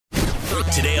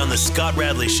Today on the Scott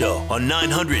Radley Show on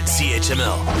 900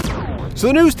 CHML. So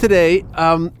the news today,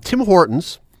 Tim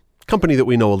Hortons, company that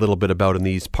we know a little bit about in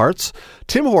these parts,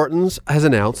 Tim Hortons has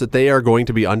announced that they are going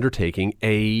to be undertaking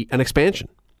an expansion.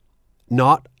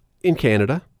 Not in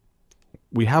Canada.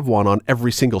 We have one on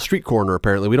every single street corner,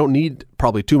 apparently. We don't need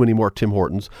probably too many more Tim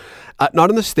Hortons. Not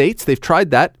in the States. They've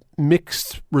tried that.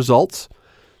 Mixed results.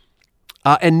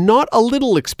 And not a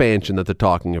little expansion that they're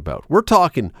talking about. We're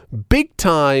talking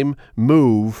big-time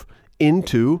move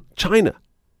into China.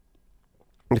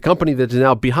 The company that is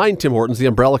now behind Tim Hortons, the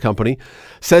umbrella company,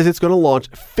 says it's going to launch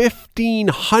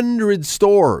 1,500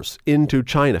 stores into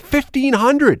China.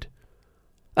 1,500!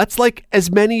 That's like as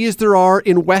many as there are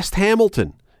in West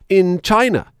Hamilton in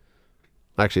China.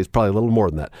 Actually, it's probably a little more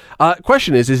than that.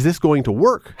 Question is this going to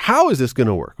work? How is this going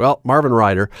to work? Well, Marvin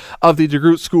Ryder of the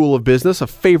DeGroote School of Business, a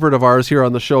favorite of ours here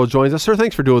on the show, joins us. Sir,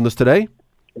 thanks for doing this today.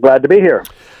 Glad to be here.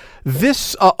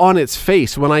 This, on its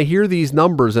face, when I hear these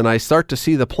numbers and I start to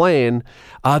see the plan,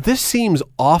 this seems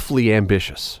awfully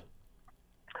ambitious.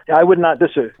 I wouldn't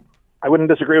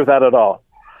disagree with that at all.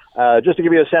 Just to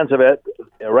give you a sense of it,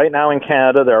 right now in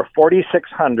Canada, there are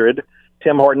 4,600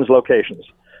 Tim Hortons locations.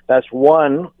 That's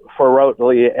one for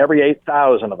roughly every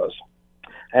 8,000 of us.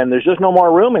 And there's just no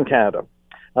more room in Canada.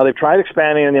 Now, they've tried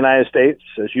expanding in the United States,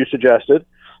 as you suggested,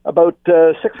 about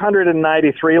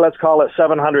 693, let's call it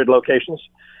 700 locations,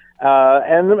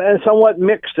 and somewhat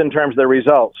mixed in terms of the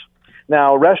results.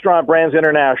 Now, Restaurant Brands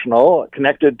International,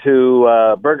 connected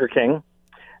to Burger King,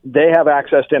 they have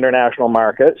access to international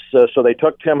markets. So they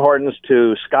took Tim Hortons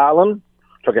to Scotland,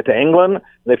 took it to England,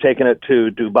 they've taken it to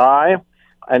Dubai,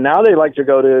 and now they'd like to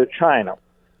go to China.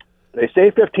 They say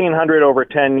 1,500 over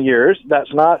 10 years.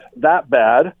 That's not that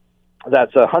bad.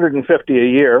 That's 150 a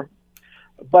year.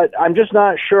 But I'm just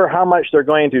not sure how much they're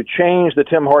going to change the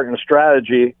Tim Hortons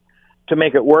strategy to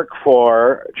make it work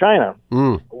for China.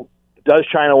 Does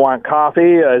China want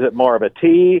coffee? Is it more of a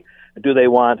tea? Do they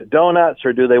want donuts,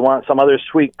 or do they want some other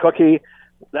sweet cookie?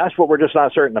 That's what we're just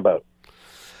not certain about.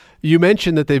 You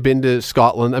mentioned that they've been to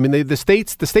Scotland. I mean, the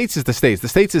States is the States. The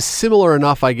States is similar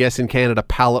enough, I guess, in Canada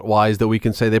palate-wise that we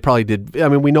can say they probably did. I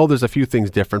mean, we know there's a few things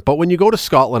different. But when you go to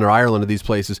Scotland or Ireland or these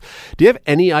places, do you have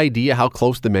any idea how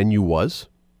close the menu was?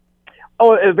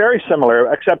 Oh, very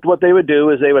similar, except what they would do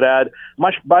is they would add,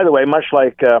 much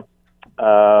like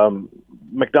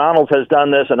McDonald's has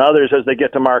done this and others as they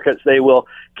get to markets, they will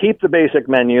keep the basic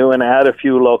menu and add a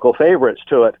few local favorites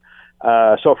to it.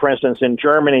 So, for instance, in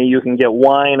Germany, you can get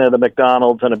wine at a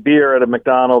McDonald's and a beer at a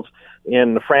McDonald's.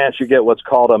 In France, you get what's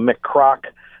called a McCrock,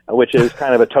 which is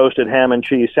kind of a toasted ham and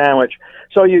cheese sandwich.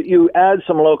 So you add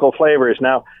some local flavors.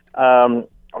 Now,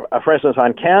 for instance,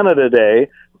 on Canada Day,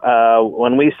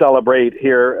 when we celebrate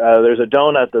here, there's a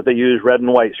donut that they use red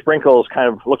and white sprinkles,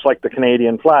 kind of looks like the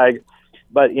Canadian flag.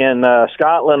 But in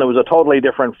Scotland, it was a totally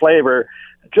different flavor,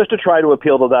 just to try to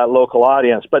appeal to that local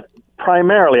audience. But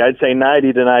primarily, I'd say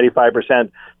 90 to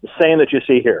 95%, the same that you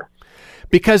see here.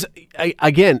 Because,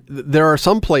 again, there are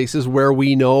some places where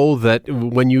we know that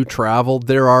when you travel,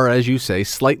 there are, as you say,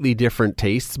 slightly different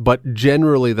tastes, but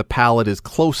generally the palate is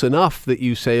close enough that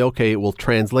you say, okay, it will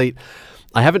translate.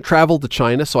 I haven't traveled to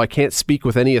China, so I can't speak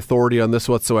with any authority on this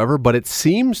whatsoever, but it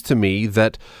seems to me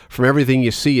that from everything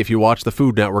you see, if you watch the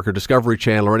Food Network or Discovery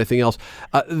Channel or anything else,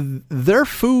 their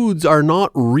foods are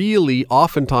not really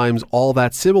oftentimes all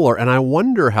that similar, and I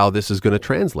wonder how this is going to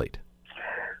translate.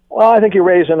 Well, I think you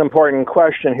raise an important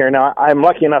question here. Now, I'm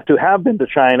lucky enough to have been to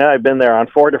China. I've been there on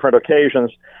 4 different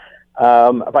occasions.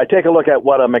 If I take a look at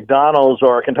what a McDonald's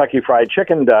or a Kentucky Fried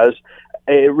Chicken does,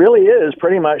 it really is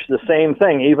pretty much the same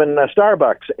thing. Even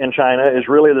Starbucks in China is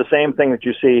really the same thing that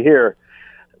you see here.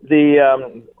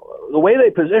 The way they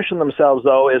position themselves,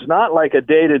 though, is not like a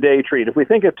day-to-day treat. If we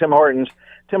think of Tim Hortons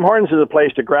is a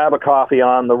place to grab a coffee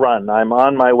on the run. I'm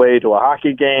on my way to a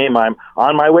hockey game. I'm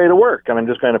on my way to work, and I'm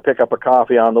just going to pick up a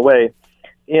coffee on the way.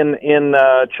 In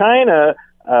China,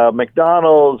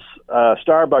 McDonald's,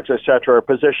 Starbucks, etc., are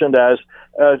positioned as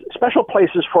special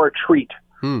places for a treat.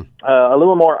 A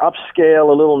little more upscale,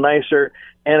 a little nicer,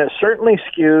 and it certainly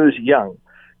skews young.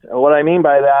 What I mean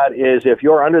by that is if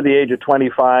you're under the age of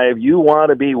 25, you want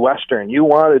to be Western. You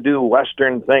want to do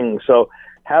Western things. So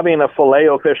having a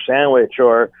filet-o-fish sandwich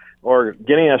or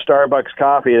getting a Starbucks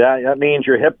coffee, that means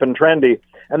you're hip and trendy.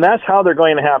 And that's how they're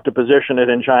going to have to position it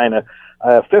in China.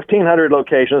 1,500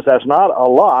 locations, that's not a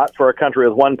lot for a country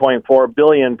with 1.4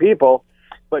 billion people.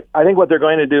 But I think what they're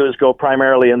going to do is go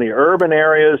primarily in the urban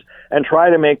areas and try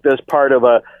to make this part of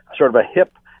a sort of a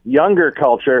hip, younger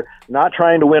culture, not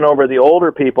trying to win over the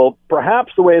older people,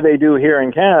 perhaps the way they do here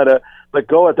in Canada, but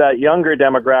go at that younger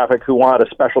demographic who want a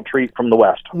special treat from the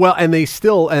West. Well, and they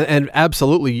still, and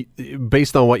absolutely,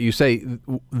 based on what you say,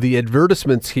 the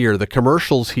advertisements here, the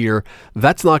commercials here,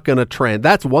 that's not going to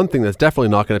that's one thing that's definitely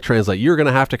not going to translate. You're going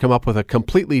to have to come up with a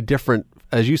completely different,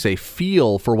 as you say,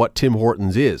 feel for what Tim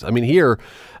Hortons is. I mean, here,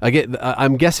 again,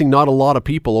 I'm guessing not a lot of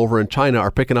people over in China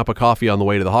are picking up a coffee on the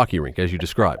way to the hockey rink, as you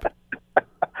described.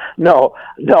 No.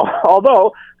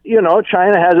 Although,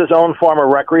 China has its own form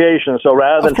of recreation. So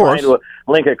rather than trying to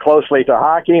link it closely to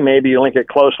hockey, maybe you link it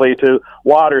closely to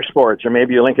water sports, or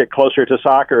maybe you link it closer to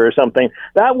soccer or something.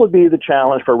 That would be the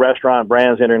challenge for Restaurant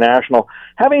Brands International.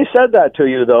 Having said that to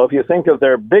you, though, if you think of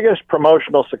their biggest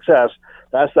promotional success,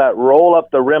 that's that roll up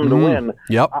the rim to win.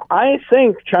 Yep. I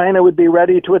think China would be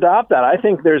ready to adopt that. I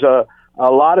think there's a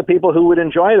lot of people who would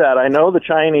enjoy that. I know the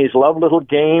Chinese love little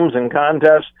games and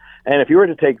contests. And if you were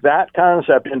to take that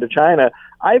concept into China,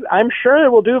 I'm sure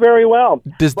it will do very well.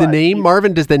 Does the name,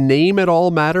 Marvin, does the name at all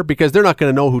matter? Because they're not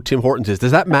going to know who Tim Hortons is.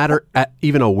 Does that matter at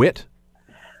even a whit?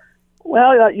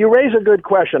 Well, you raise a good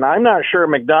question. I'm not sure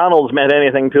McDonald's meant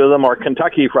anything to them, or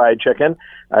Kentucky Fried Chicken.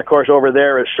 Of course, over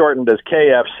there it's shortened as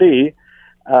KFC.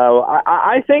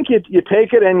 I think you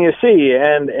take it and you see.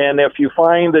 And if you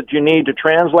find that you need to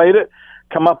translate it,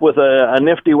 come up with a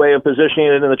nifty way of positioning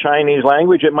it in the Chinese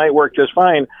language, it might work just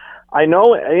fine. I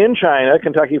know in China,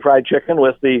 Kentucky Fried Chicken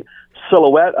with the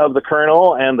silhouette of the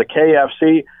Colonel and the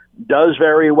KFC does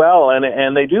very well,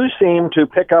 and they do seem to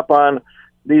pick up on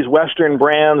these Western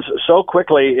brands so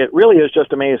quickly. It really is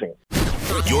just amazing.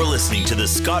 You're listening to the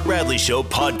Scott Radley Show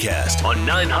podcast on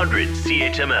 900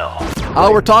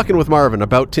 CHML. We're talking with Marvin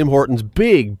about Tim Hortons'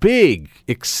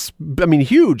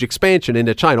 huge expansion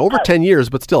into China. Over 10 years,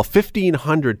 but still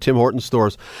 1,500 Tim Hortons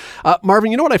stores.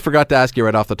 Marvin, you know what I forgot to ask you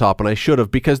right off the top, and I should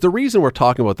have, because the reason we're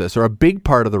talking about this, or a big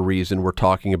part of the reason we're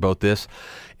talking about this,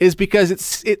 is because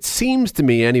it seems to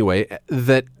me anyway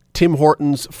that Tim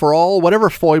Hortons, for all whatever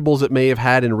foibles it may have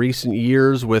had in recent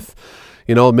years with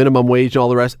minimum wage and all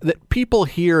the rest, that people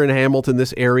here in Hamilton,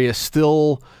 this area,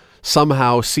 still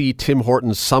somehow see Tim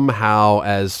Hortons somehow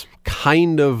as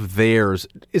kind of theirs.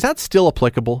 Is that still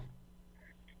applicable?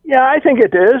 Yeah, I think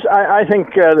it is. I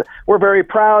think we're very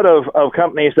proud of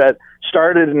companies that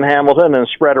started in Hamilton and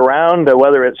spread around,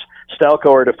 whether it's Stelco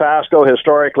or DeFasco,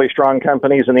 historically strong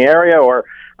companies in the area, or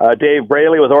Dave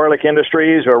Braley with Orlick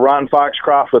Industries, or Ron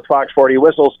Foxcroft with Fox 40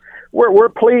 Whistles. We're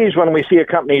pleased when we see a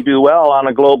company do well on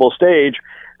a global stage.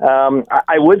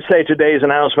 I would say today's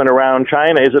announcement around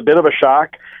China is a bit of a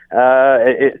shock.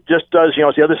 It just does,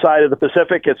 it's the other side of the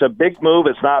Pacific. It's a big move.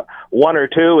 It's not one or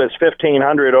two. It's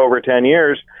 1,500 over 10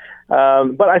 years.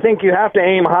 But I think you have to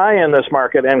aim high in this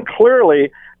market, and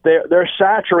clearly they're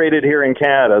saturated here in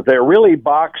Canada. They're really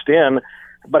boxed in.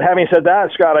 But having said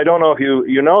that, Scott, I don't know if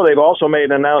you know, they've also made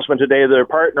an announcement today that they're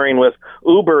partnering with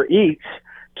Uber Eats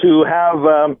to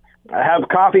have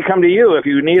coffee come to you. If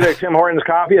you need a Tim Hortons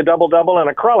coffee, a double and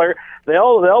a cruller,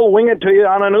 they'll wing it to you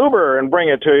on an Uber and bring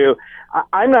it to you.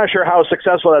 I'm not sure how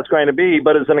successful that's going to be,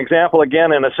 but it's an example,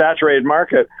 again, in a saturated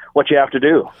market, what you have to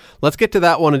do. Let's get to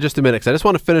that one in just a minute, because I just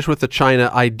want to finish with the China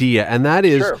idea, and that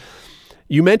is, sure.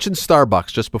 You mentioned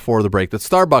Starbucks just before the break, that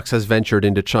Starbucks has ventured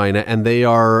into China, and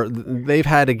they've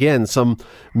had, again, some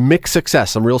mixed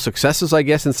success, some real successes, I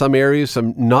guess, in some areas,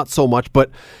 some not so much. But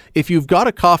if you've got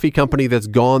a coffee company that's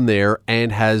gone there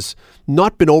and has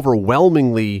not been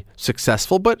overwhelmingly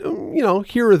successful, but,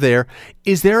 here or there,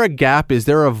 is there a gap? Is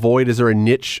there a void? Is there a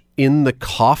niche in the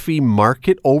coffee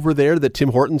market over there that Tim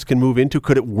Hortons can move into?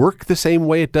 Could it work the same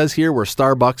way it does here, where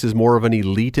Starbucks is more of an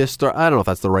elitist, or I don't know if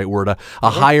that's the right word, a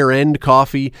higher end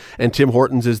coffee, and Tim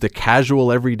Hortons is the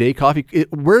casual everyday coffee?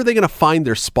 Where are they going to find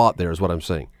their spot there is what I'm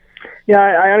saying. Yeah,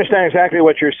 I understand exactly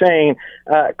what you're saying.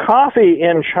 Coffee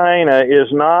in China is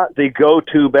not the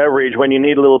go-to beverage when you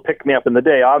need a little pick-me-up in the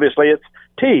day. Obviously, it's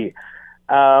tea.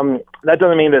 That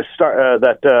doesn't mean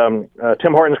that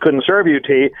Tim Hortons couldn't serve you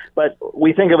tea, but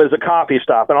we think of it as a coffee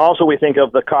stop. And also we think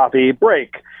of the coffee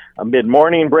break, a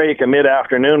mid-morning break, a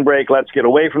mid-afternoon break. Let's get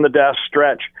away from the desk,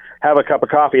 stretch, have a cup of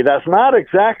coffee. That's not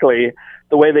exactly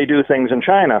the way they do things in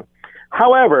China.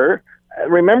 However,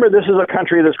 remember, this is a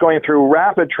country that's going through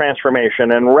rapid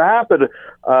transformation and rapid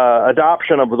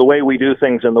adoption of the way we do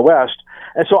things in the West.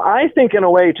 And so I think, in a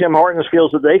way, Tim Hortons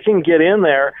feels that they can get in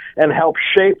there and help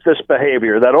shape this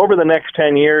behavior, that over the next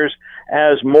 10 years,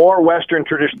 as more Western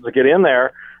traditions get in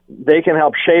there, they can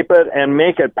help shape it and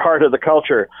make it part of the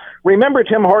culture. Remember,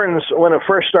 Tim Hortons, when it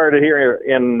first started here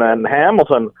in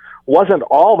Hamilton, wasn't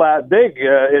all that big.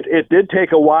 It did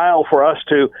take a while for us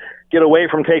to get away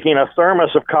from taking a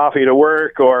thermos of coffee to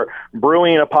work or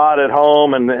brewing a pot at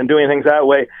home and doing things that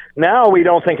way. Now we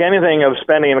don't think anything of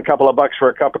spending a couple of bucks for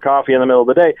a cup of coffee in the middle of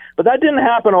the day. But that didn't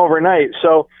happen overnight.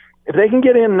 So if they can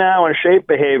get in now and shape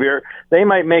behavior, they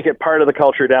might make it part of the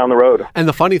culture down the road. And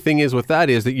the funny thing is with that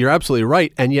is that you're absolutely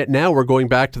right. And yet now we're going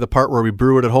back to the part where we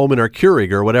brew it at home in our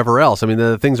Keurig or whatever else. I mean,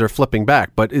 the things are flipping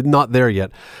back, but it's not there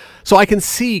yet. So I can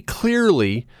see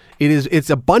clearly, it's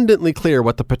abundantly clear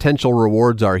what the potential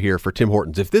rewards are here for Tim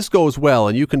Hortons. If this goes well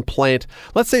and you can plant,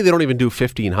 let's say they don't even do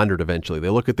 1,500 eventually. They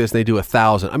look at this and they do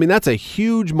 1,000. I mean, that's a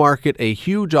huge market, a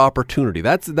huge opportunity.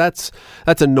 That's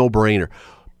a no-brainer.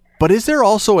 But is there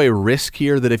also a risk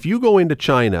here that if you go into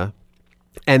China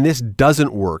and this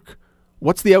doesn't work,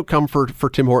 what's the outcome for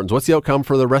Tim Hortons? What's the outcome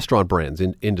for the restaurant brands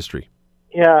in industry?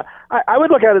 Yeah, I would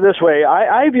look at it this way.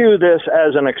 I view this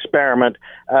as an experiment.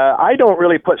 I don't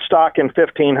really put stock in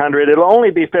 1,500. It'll only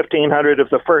be 1,500 if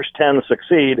the first 10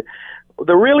 succeed.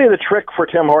 The trick for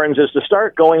Tim Hortons is to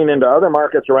start going into other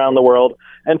markets around the world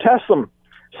and test them.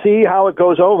 See how it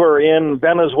goes over in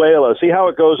Venezuela. See how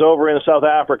it goes over in South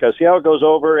Africa. See how it goes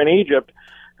over in Egypt.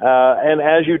 And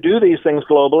as you do these things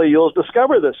globally, you'll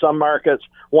discover that some markets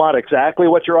want exactly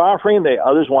what you're offering.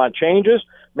 Others want changes.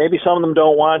 Maybe some of them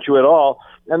don't want you at all.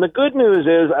 And the good news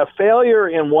is a failure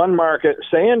in one market,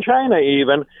 say in China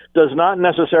even, does not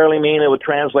necessarily mean it would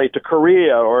translate to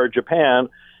Korea or Japan.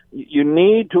 You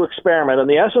need to experiment. And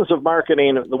the essence of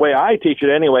marketing, the way I teach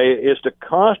it anyway, is to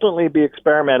constantly be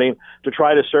experimenting to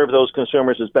try to serve those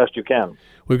consumers as best you can.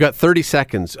 We've got 30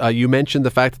 seconds. You mentioned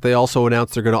the fact that they also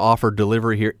announced they're going to offer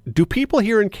delivery here. Do people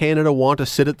here in Canada want to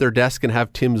sit at their desk and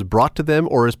have Tim's brought to them,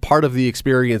 or is part of the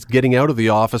experience getting out of the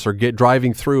office or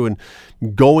driving through and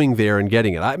going there and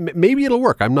getting it? Maybe it'll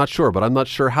work. I'm not sure, but I'm not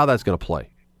sure how that's going to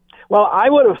play. Well, I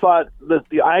would have thought that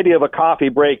the idea of a coffee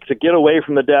break to get away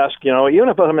from the desk, even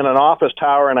if I'm in an office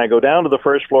tower and I go down to the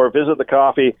first floor, visit the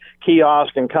coffee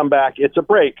kiosk and come back, it's a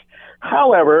break.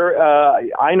 However,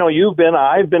 I know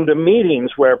I've been to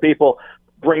meetings where people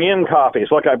bring in coffees.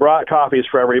 Look, I brought coffees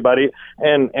for everybody,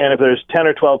 and if there's 10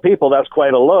 or 12 people, that's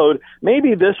quite a load.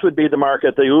 Maybe this would be the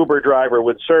market the Uber driver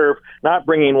would serve, not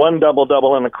bringing one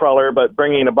double in a cruller, but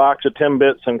bringing a box of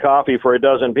Timbits and coffee for a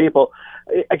dozen people.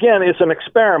 Again, it's an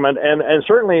experiment, and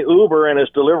certainly Uber and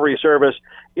its delivery service,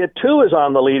 it too is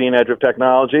on the leading edge of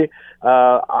technology.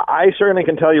 I certainly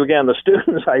can tell you again, the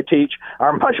students I teach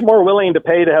are much more willing to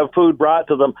pay to have food brought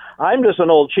to them. I'm just an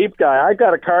old cheap guy. I've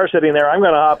got a car sitting there. I'm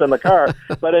going to hop in the car.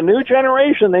 But a new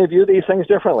generation, they view these things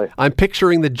differently. I'm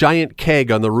picturing the giant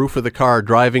keg on the roof of the car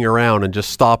driving around and just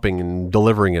stopping and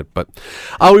delivering it. But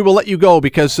we will let you go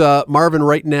because Marvin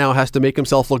right now has to make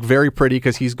himself look very pretty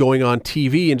because he's going on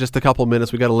TV in just a couple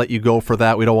minutes. We got to let you go for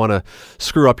that. We don't want to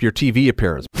screw up your TV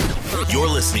appearance. You're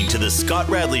listening to the Scott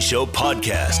Radley Show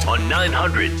podcast on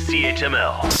 900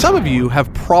 CHML. Some of you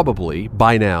have probably,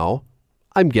 by now,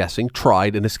 I'm guessing,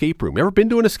 tried an escape room. Ever been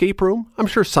to an escape room? I'm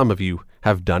sure some of you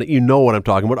have done it. You know what I'm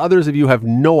talking about. Others of you have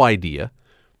no idea.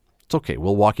 It's okay.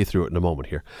 We'll walk you through it in a moment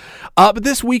here. But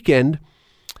this weekend,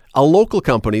 a local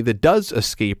company that does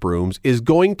escape rooms is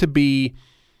going to be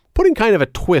putting kind of a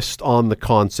twist on the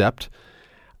concept.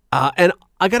 And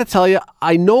I got to tell you,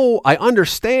 I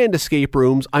understand escape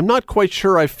rooms. I'm not quite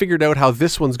sure I've figured out how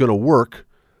this one's going to work,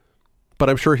 but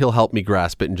I'm sure he'll help me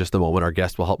grasp it in just a moment. Our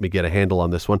guest will help me get a handle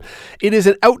on this one. It is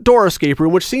an outdoor escape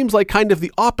room, which seems like kind of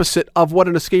the opposite of what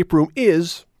an escape room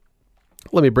is.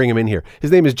 Let me bring him in here. His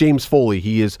name is James Foley.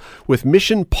 He is with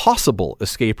Mission Possible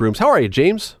Escape Rooms. How are you,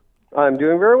 James? I'm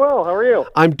doing very well. How are you?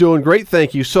 I'm doing great,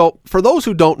 thank you. So for those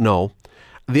who don't know,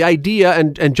 the idea,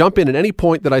 and jump in at any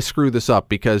point that I screw this up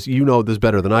because you know this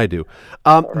better than I do.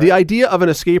 Right. The idea of an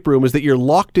escape room is that you're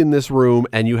locked in this room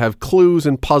and you have clues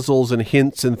and puzzles and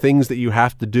hints and things that you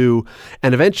have to do.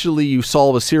 And eventually you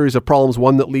solve a series of problems,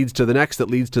 one that leads to the next, that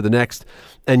leads to the next,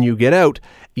 and you get out.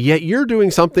 Yet you're doing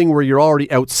something where you're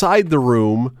already outside the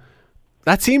room.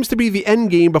 That seems to be the end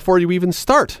game before you even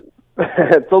start.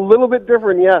 It's a little bit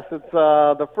different, yes. It's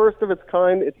the first of its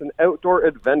kind. It's an outdoor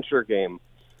adventure game.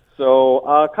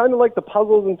 So kind of like the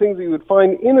puzzles and things that you would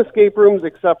find in escape rooms,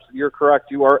 except you're correct,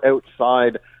 you are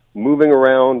outside, moving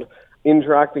around,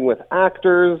 interacting with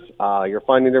actors, you're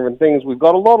finding different things. We've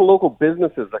got a lot of local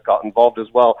businesses that got involved as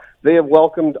well. They have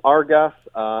welcomed our guests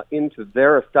into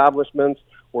their establishments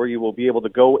where you will be able to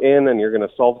go in and you're going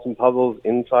to solve some puzzles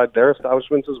inside their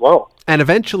establishments as well. And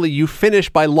eventually you finish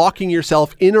by locking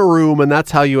yourself in a room, and that's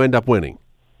how you end up winning.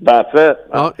 That's it.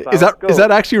 Is that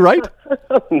actually right?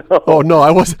 No. Oh no, I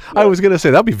was going to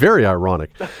say that'd be very ironic.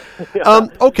 Yeah.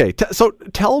 Okay, so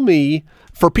tell me,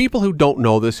 For people who don't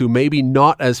know this, who may be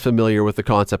not as familiar with the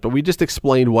concept, but we just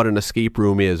explained what an escape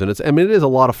room is, and it is a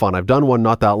lot of fun. I've done one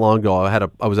not that long ago.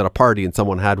 I was at a party and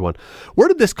someone had one. Where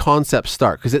did this concept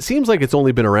start? Because it seems like it's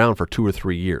only been around for 2 or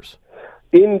 3 years.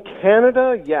 In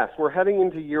Canada, yes, we're heading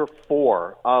into year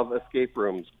 4 of escape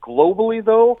rooms. Globally,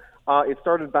 though, it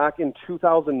started back in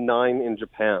 2009 in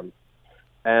Japan,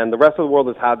 and the rest of the world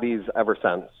has had these ever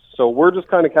since. So we're just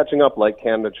kind of catching up like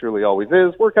Canada truly always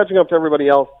is. We're catching up to everybody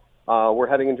else. We're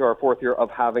heading into our 4th year of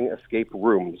having escape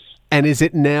rooms. And is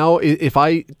it now, if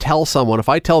I tell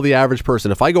the average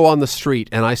person, if I go on the street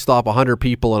and I stop 100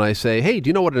 people and I say, hey, do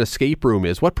you know what an escape room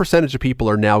is? What percentage of people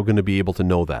are now going to be able to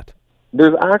know that?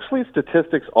 There's actually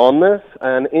statistics on this,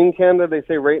 and in Canada they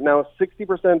say right now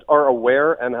 60% are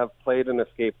aware and have played an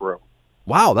escape room.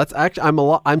 Wow, that's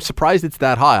actually I'm surprised it's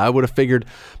that high. I would have figured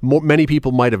many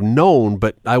people might have known,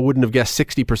 but I wouldn't have guessed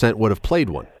 60% would have played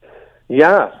one.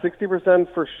 Yeah,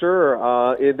 60% for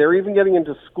sure. They're even getting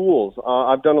into schools.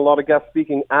 I've done a lot of guest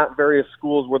speaking at various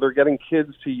schools where they're getting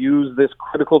kids to use this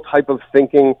critical type of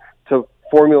thinking to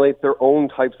formulate their own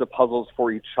types of puzzles for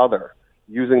each other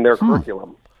using their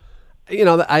curriculum. You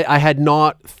know, I had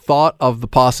not thought of the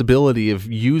possibility of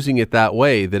using it that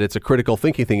way, that it's a critical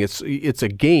thinking thing. It's a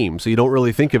game, so you don't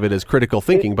really think of it as critical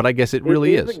thinking, but I guess it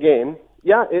really is. It is a game.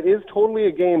 Yeah, it is totally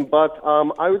a game, but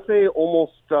I would say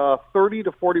almost 30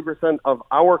 to 40% of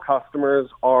our customers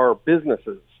are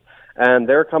businesses, and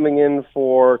they're coming in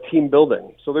for team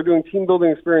building. So they're doing team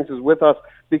building experiences with us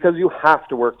because you have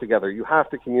to work together. You have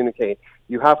to communicate.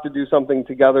 You have to do something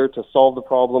together to solve the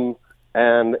problem.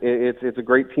 And it's a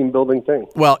great team-building thing.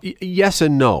 Well, yes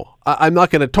and no. I'm not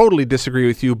going to totally disagree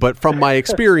with you, but from my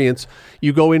experience,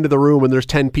 you go into the room and there's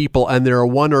 10 people and there are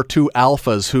 1 or 2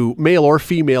 alphas, who, male or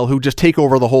female, who just take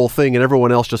over the whole thing and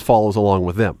everyone else just follows along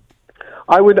with them.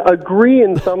 I would agree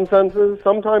in some senses.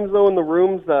 Sometimes, though, in the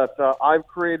rooms that I've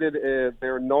created,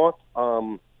 they're not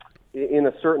in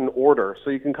a certain order. So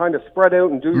you can kind of spread out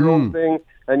and do your own thing,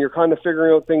 and you're kind of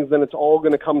figuring out things, then it's all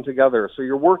going to come together. So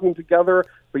you're working together,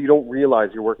 but you don't realize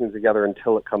you're working together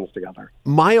until it comes together.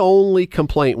 My only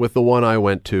complaint with the one I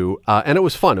went to, and it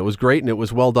was fun, it was great, and it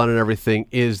was well done and everything,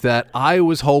 is that I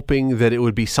was hoping that it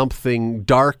would be something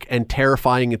dark and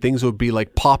terrifying and things would be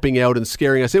like popping out and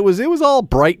scaring us. It was all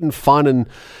bright and fun, and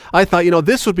I thought,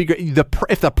 this would be great.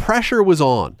 If the pressure was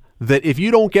on, that if you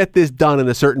don't get this done in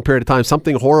a certain period of time,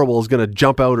 something horrible is going to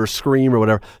jump out or scream or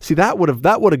whatever. See, that would have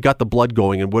got the blood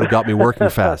going and would have got me working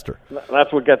faster.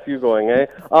 That's what gets you going, eh?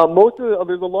 There's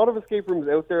a lot of escape rooms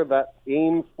out there that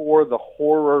aim for the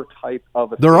horror type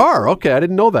of escape There are? Okay, I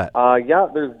didn't know that. Yeah,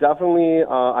 there's definitely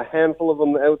a handful of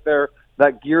them out there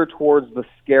that gear towards the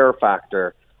scare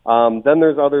factor. Then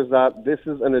there's others that this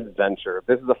is an adventure.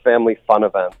 This is a family fun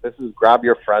event. This is grab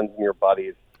your friends and your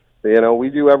buddies. We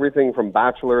do everything from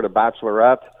bachelor to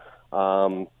bachelorette.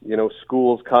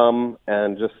 Schools come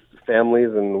and just families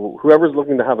and whoever's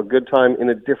looking to have a good time in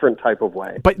a different type of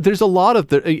way. But there's a lot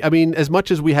of as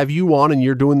much as we have you on and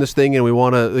you're doing this thing and we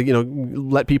want to,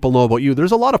 let people know about you,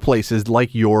 there's a lot of places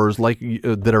like yours,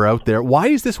 that are out there. Why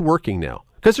is this working now?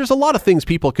 Because there's a lot of things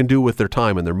people can do with their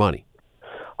time and their money.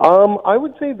 I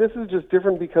would say this is just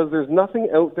different because there's nothing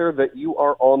out there that you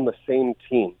are on the same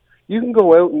team. You can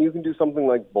go out and you can do something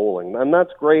like bowling, and that's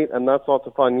great, and that's lots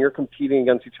of fun. You're competing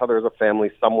against each other as a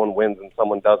family. Someone wins and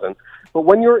someone doesn't. But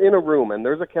when you're in a room and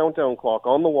there's a countdown clock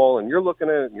on the wall and you're looking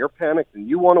at it and you're panicked and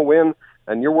you want to win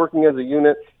and you're working as a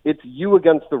unit, it's you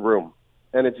against the room,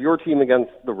 and it's your team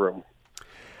against the room.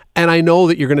 And I know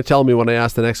that you're going to tell me when I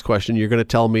ask the next question, you're going to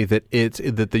tell me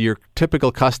that your typical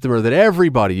customer, that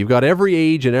everybody, you've got every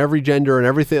age and every gender and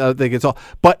everything. I think it's all.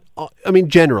 But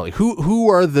generally,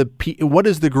 what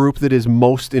is the group that is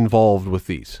most involved with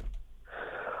these?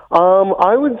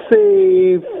 I would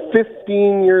say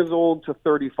 15 years old to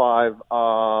 35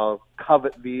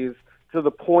 covet these to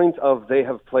the point of they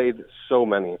have played so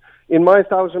many. In my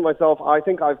establishment myself, I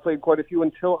think I've played quite a few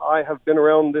until I have been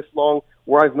around this long,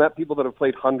 where I've met people that have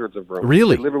played hundreds of rooms.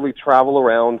 Really? They literally travel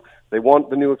around. They want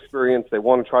the new experience. They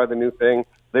want to try the new thing.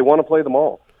 They want to play them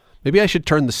all. Maybe I should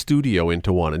turn the studio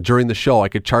into one, and during the show I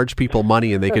could charge people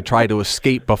money and they could try to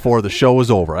escape before the show is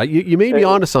over. You may be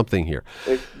onto something here.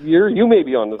 You may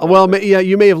be onto something. Well,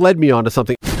 you may have led me onto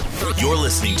something. You're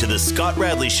listening to the Scott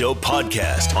Radley Show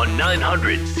podcast on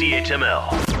 900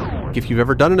 CHML. If you've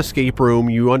ever done an escape room,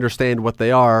 you understand what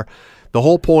they are. The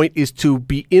whole point is to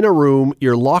be in a room.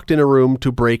 You're locked in a room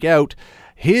to break out.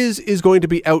 His is going to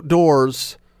be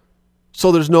outdoors,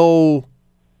 so there's no...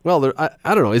 Well,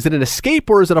 I don't know. Is it an escape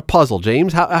or is it a puzzle,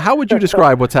 James? How would you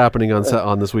describe what's happening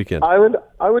on this weekend?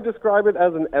 I would describe it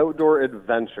as an outdoor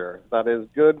adventure that is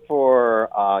good for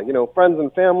friends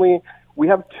and family. we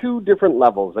have two different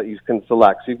levels that you can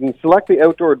select. So you can select the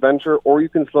outdoor adventure, or you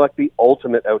can select the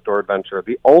ultimate outdoor adventure.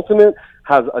 The ultimate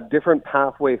has a different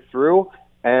pathway through,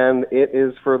 and it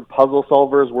is for puzzle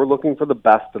solvers. We're looking for the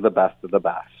best of the best of the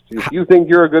best. If you think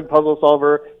you're a good puzzle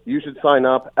solver, you should sign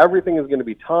up. Everything is going to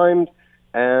be timed,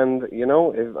 and,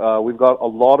 we've got a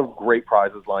lot of great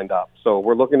prizes lined up. So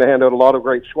we're looking to hand out a lot of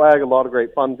great swag, a lot of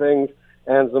great fun things,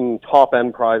 and some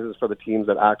top-end prizes for the teams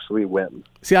that actually win.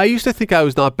 See, I used to think I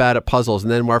was not bad at puzzles,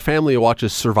 and then our family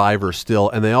watches Survivor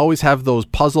still, and they always have those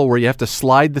puzzle where you have to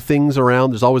slide the things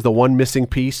around. There's always the one missing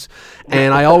piece,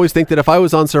 and I always think that if I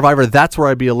was on Survivor, that's where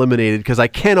I'd be eliminated, because I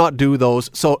cannot do those.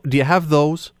 So do you have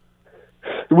those?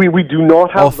 We do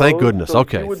not have those. Oh, thank goodness. So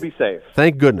okay. You would be safe.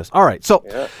 Thank goodness. All right, so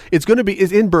it's going to be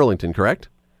is in Burlington, correct?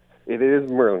 It is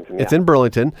Burlington, yeah. It's in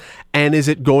Burlington. And is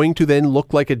it going to then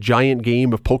look like a giant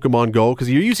game of Pokemon Go? Because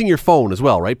you're using your phone as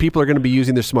well, right? People are going to be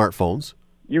using their smartphones.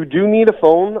 You do need a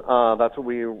phone. That's what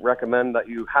we recommend, that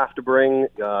you have to bring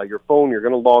your phone. You're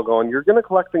going to log on. You're going to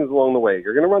collect things along the way.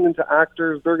 You're going to run into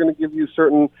actors. They're going to give you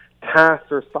certain tasks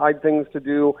or side things to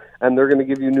do, and they're going to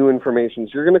give you new information.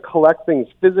 So you're going to collect things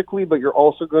physically, but you're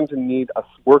also going to need a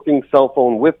working cell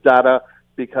phone with data,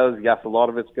 because, yes, a lot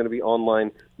of it's going to be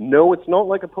online. No, it's not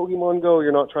like a Pokemon Go.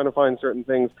 You're not trying to find certain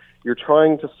things. You're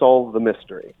trying to solve the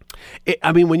mystery.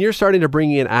 When you're starting to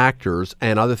bring in actors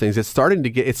and other things, it's starting to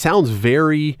get, it sounds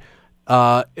very,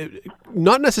 not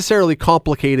necessarily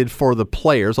complicated for the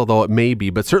players, although it may be,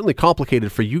 but certainly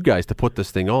complicated for you guys to put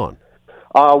this thing on.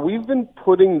 We've been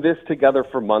putting this together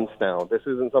for months now. This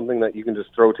isn't something that you can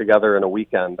just throw together in a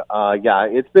weekend.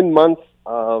 It's been months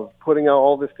of putting out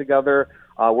all this together.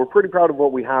 We're pretty proud of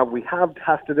what we have. We have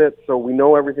tested it, so we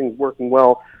know everything's working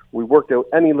well. We worked out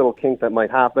any little kink that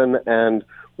might happen, and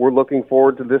we're looking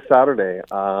forward to this Saturday. It's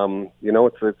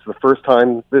the first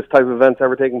time this type of event's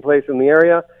ever taken place in the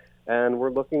area, and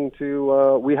we're looking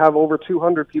to, we have over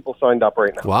 200 people signed up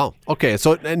right now. Wow. Okay,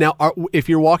 so now if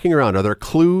you're walking around, are there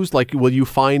clues? Like, will you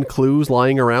find clues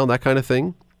lying around, that kind of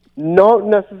thing? Not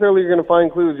necessarily you're going to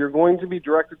find clues. You're going to be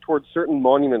directed towards certain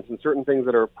monuments and certain things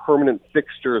that are permanent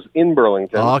fixtures in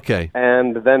Burlington. Okay.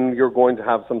 And then you're going to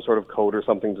have some sort of code or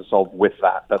something to solve with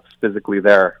that's physically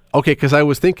there. Okay, because I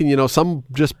was thinking, some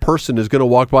just person is going to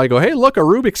walk by and go, hey, look, a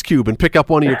Rubik's Cube, and pick up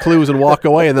one of your clues and walk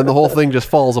away, and then the whole thing just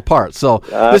falls apart. So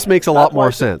this makes a lot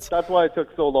more sense. That's why it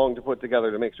took so long to put together,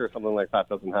 to make sure something like that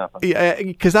doesn't happen. Yeah,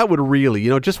 because that would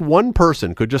really, just one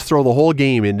person could just throw the whole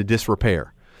game into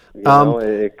disrepair.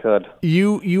 It could.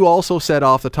 You also said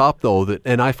off the top, though, that,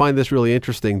 and I find this really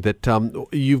interesting, that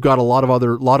you've got a lot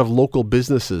of local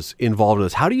businesses involved in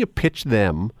this. How do you pitch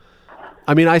them?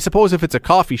 I mean, I suppose if it's a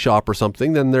coffee shop or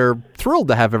something, then they're thrilled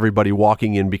to have everybody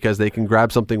walking in because they can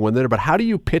grab something when they're there. But how do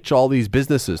you pitch all these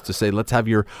businesses to say, let's have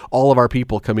all of our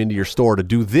people come into your store to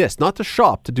do this, not to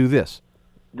shop, to do this?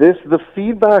 The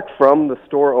feedback from the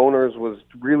store owners was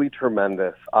really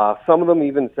tremendous. Some of them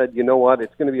even said, you know what,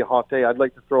 it's going to be a hot day. I'd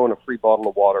like to throw in a free bottle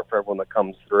of water for everyone that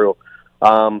comes through.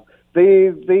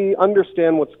 They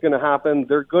understand what's going to happen.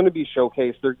 They're going to be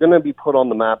showcased. They're going to be put on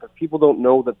the map. If people don't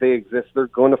know that they exist, they're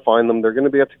going to find them. They're going to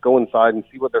be able to go inside and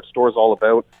see what their store's all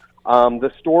about.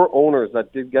 The store owners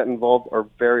that did get involved are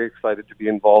very excited to be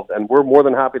involved, and we're more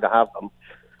than happy to have them.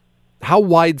 How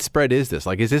widespread is this?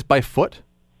 Like, is this by foot?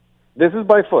 This is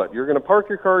by foot. You're going to park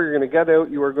your car, you're going to get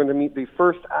out, you are going to meet the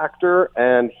first actor,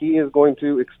 and he is going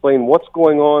to explain what's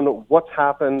going on, what's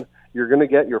happened. You're going to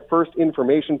get your first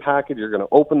information package, you're going to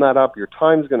open that up, your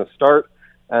time's going to start,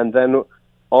 and then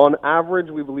on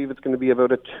average, we believe it's going to be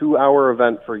about a 2-hour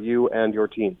event for you and your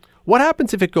team. What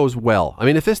happens if it goes well? I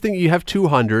mean, if this thing, you have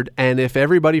 200, and if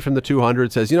everybody from the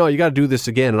 200 says, you got to do this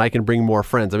again, and I can bring more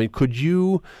friends. I mean, could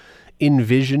you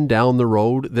envision down the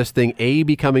road this thing, A,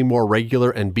 becoming more regular,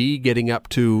 and B, getting up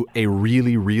to a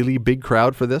really, really big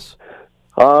crowd for this?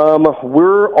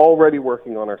 We're already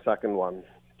working on our second one,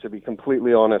 to be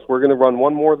completely honest. We're going to run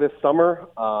one more this summer.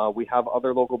 We have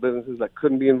other local businesses that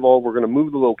couldn't be involved. We're going to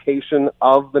move the location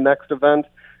of the next event.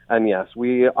 And yes,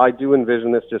 I do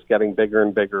envision this just getting bigger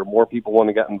and bigger. More people want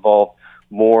to get involved.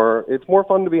 It's more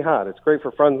fun to be had. It's great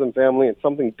for friends and family. It's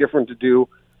something different to do,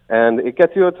 and it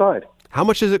gets you outside. How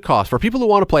much does it cost? For people who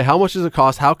want to play, how much does it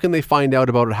cost? How can they find out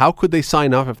about it? How could they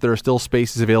sign up if there are still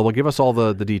spaces available? Give us all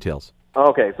the details.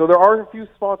 Okay, so there are a few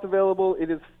spots available.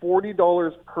 It is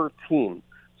 $40 per team.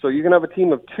 So you can have a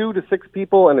team of 2 to 6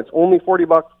 people, and it's only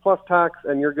 $40 plus tax,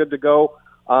 and you're good to go.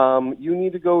 You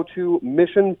need to go to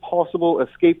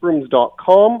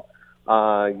missionpossibleescaperooms.com.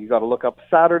 You got to look up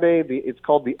Saturday. It's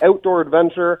called the Outdoor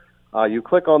Adventure. You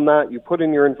click on that, you put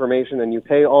in your information, and you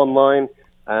pay online.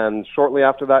 And shortly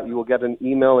after that, you will get an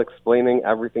email explaining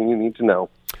everything you need to know.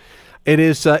 It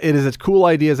is a cool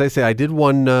idea. As I say, I did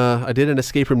an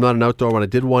escape room, not an outdoor one. I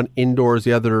did one indoors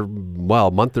a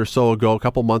month or so ago, a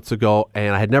couple months ago,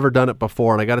 and I had never done it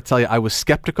before. And I got to tell you, I was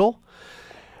skeptical,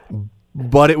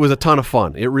 but it was a ton of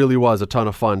fun. It really was a ton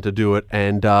of fun to do it.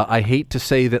 And I hate to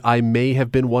say that I may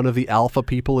have been one of the alpha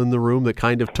people in the room that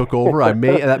kind of took over.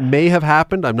 That may have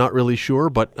happened. I'm not really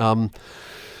sure, but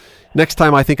next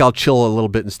time I think I'll chill a little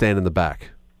bit and stand in the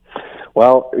back.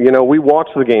 Well, we watch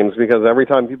the games because every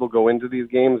time people go into these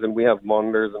games and we have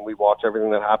monitors and we watch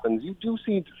everything that happens, you do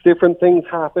see different things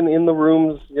happen in the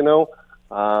rooms, and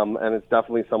it's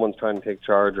definitely someone's trying to take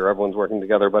charge or everyone's working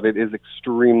together, but it is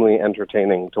extremely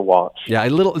entertaining to watch. Yeah,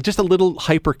 just a little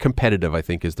hyper-competitive, I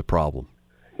think, is the problem.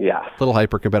 Yeah. A little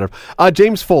hyper-competitive.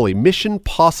 James Foley,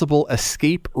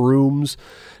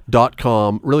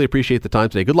 missionpossibleescaperooms.com. Really appreciate the time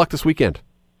today. Good luck this weekend.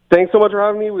 Thanks so much for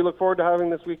having me. We look forward to having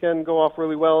this weekend go off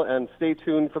really well, and stay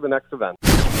tuned for the next event.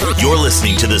 You're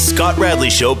listening to the Scott Radley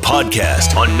Show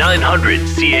podcast on 900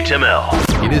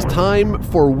 CHML. It is time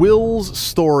for Will's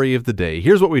story of the day.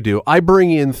 Here's what we do. I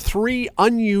bring in 3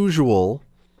 unusual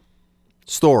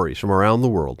stories from around the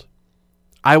world.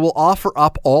 I will offer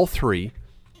up all 3.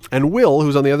 And Will,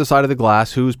 who's on the other side of the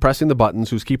glass, who's pressing the buttons,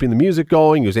 who's keeping the music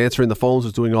going, who's answering the phones,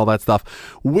 who's doing all that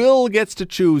stuff, Will gets to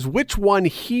choose which one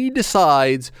he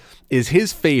decides is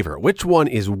his favorite. Which one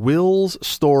is Will's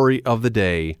story of the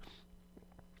day?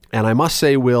 And I must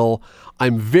say, Will,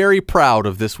 I'm very proud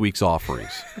of this week's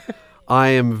offerings.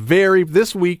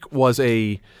 This week was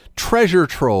a treasure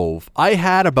trove. I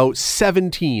had about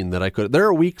 17 that I could. There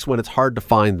are weeks when it's hard to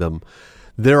find them.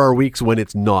 There are weeks when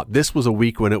it's not. This was a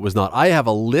week when it was not. I have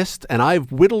a list, and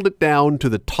I've whittled it down to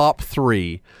the top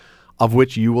 3, of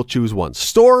which you will choose one.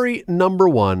 Story number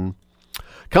 1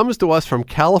 comes to us from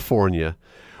California,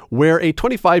 where a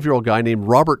 25-year-old guy named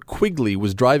Robert Quigley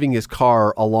was driving his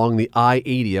car along the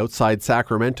I-80 outside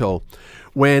Sacramento.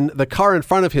 When the car in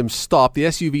front of him stopped, the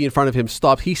SUV in front of him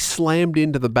stopped, he slammed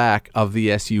into the back of the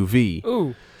SUV.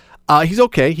 Ooh. He's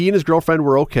okay. He and his girlfriend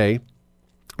were okay.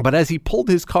 But as he pulled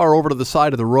his car over to the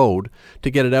side of the road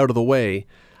to get it out of the way,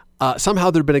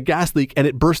 somehow there'd been a gas leak and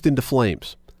it burst into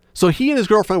flames. So he and his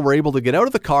girlfriend were able to get out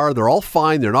of the car. They're all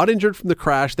fine. They're not injured from the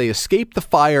crash. They escaped the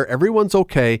fire. Everyone's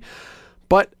okay.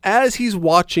 But as he's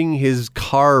watching his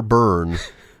car burn,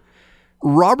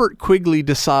 Robert Quigley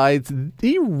decides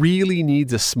he really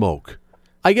needs a smoke.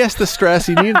 I guess the stress,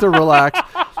 he needed to relax.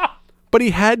 But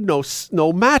he had no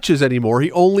matches anymore.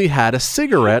 He only had a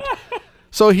cigarette.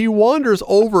 So he wanders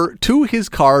over to his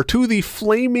car, to the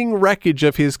flaming wreckage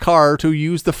of his car, to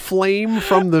use the flame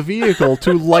from the vehicle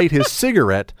to light his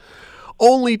cigarette,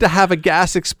 only to have a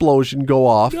gas explosion go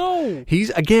off. No.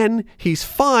 He's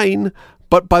fine,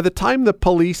 but by the time the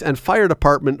police and fire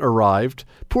department arrived,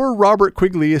 poor Robert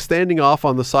Quigley is standing off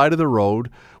on the side of the road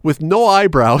with no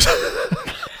eyebrows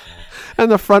and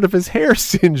the front of his hair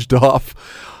singed off.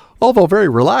 Although very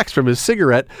relaxed from his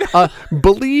cigarette,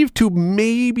 believed to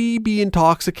maybe be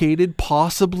intoxicated,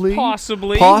 possibly. Yes.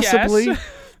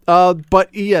 But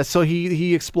yeah, so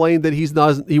he explained that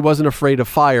he wasn't afraid of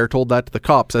fire. Told that to the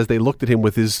cops as they looked at him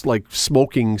with his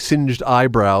smoking, singed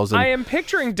eyebrows. And I am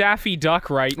picturing Daffy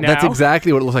Duck right now. That's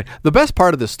exactly what it looks like. The best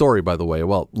part of this story, by the way,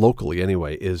 well, locally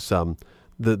anyway, is the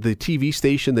TV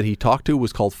station that he talked to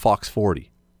was called Fox 40.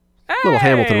 Little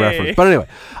Hamilton reference. But anyway,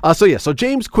 so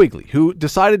James Quigley, who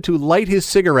decided to light his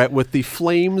cigarette with the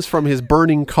flames from his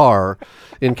burning car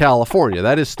in California.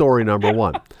 That is story number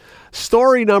 1.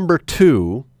 Story number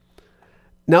 2.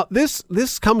 Now, this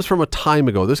comes from a time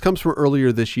ago. This comes from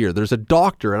earlier this year. There's a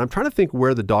doctor, and I'm trying to think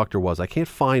where the doctor was. I can't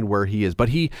find where he is. But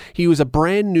he was a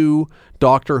brand new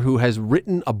doctor who has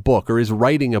written a book, or is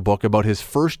writing a book, about his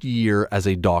first year as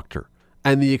a doctor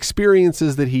and the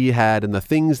experiences that he had and the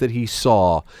things that he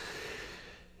saw.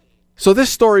 So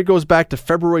this story goes back to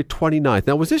February 29th.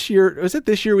 Now, was it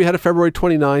this year we had a February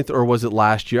 29th, or was it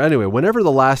last year? Anyway, whenever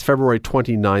the last February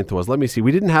 29th was, let me see.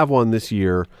 We didn't have one this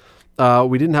year.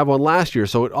 We didn't have one last year.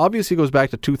 So it obviously goes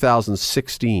back to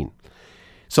 2016.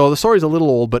 So the story's a little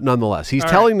old, but nonetheless. He's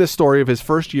telling this story of his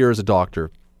first year as a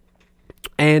doctor.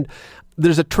 And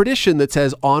there's a tradition that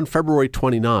says on February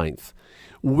 29th,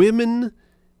 women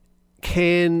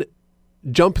can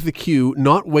jump the queue,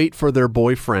 not wait for their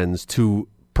boyfriends to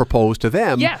propose to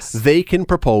them. Yes. They can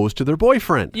propose to their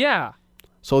boyfriend. Yeah.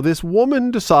 So this woman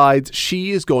decides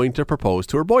she is going to propose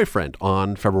to her boyfriend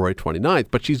on February 29th,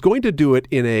 but she's going to do it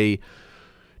in a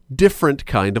different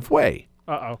kind of way.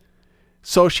 Uh-oh.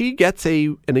 So she gets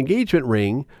an engagement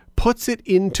ring, puts it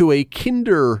into a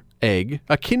Kinder egg,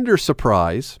 a Kinder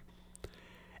Surprise,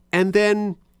 and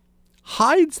then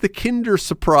hides the Kinder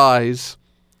Surprise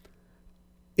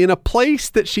in a place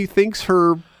that she thinks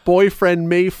her boyfriend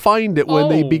may find it when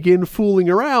they begin fooling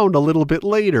around a little bit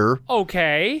later.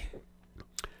 Okay.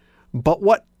 But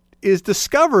what is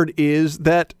discovered is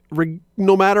that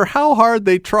no matter how hard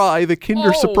they try, the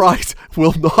Kinder Surprise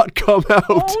will not come out.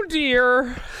 Oh,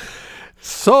 dear.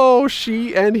 So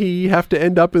she and he have to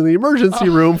end up in the emergency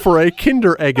room for a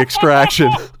Kinder Egg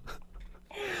extraction.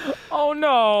 Oh,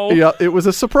 no. Yeah, it was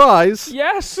a surprise.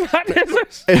 Yes, that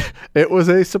is it. It was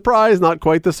a surprise, not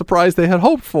quite the surprise they had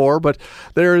hoped for, but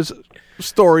there's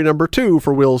story number 2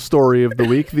 for Will's story of the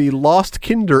week, the lost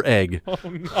Kinder Egg. Oh,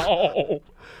 no.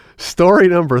 Story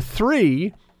number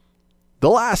 3, the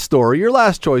last story, your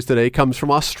last choice today, comes from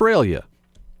Australia,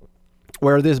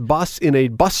 where this bus in a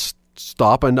bus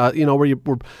stop, and where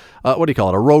what do you call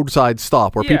it, a roadside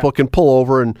stop where people can pull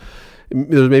over, and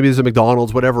maybe there's a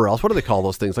McDonald's, whatever else. What do they call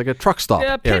those things? Like a truck stop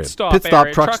area. Pit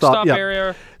stop, truck stop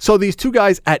area. So these two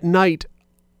guys at night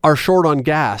are short on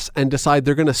gas and decide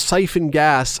they're going to siphon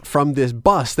gas from this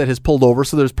bus that has pulled over.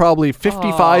 So there's probably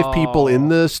 55 people in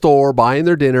the store buying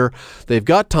their dinner. They've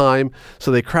got time, so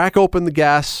they crack open the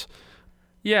gas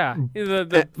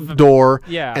the door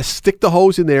and stick the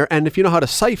hose in there. And if you know how to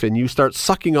siphon, you start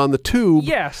sucking on the tube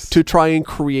to try and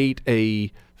create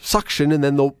a suction, and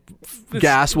then the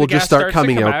gas will just start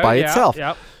coming out by itself.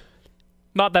 Yep.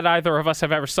 Not that either of us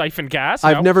have ever siphoned gas.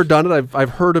 I've never done it.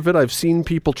 I've heard of it. I've seen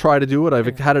people try to do it.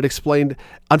 I've had it explained.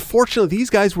 Unfortunately, these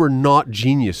guys were not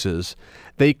geniuses.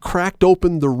 They cracked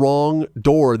open the wrong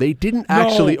door. They didn't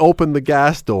actually open the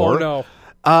gas door. Oh,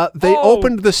 no. They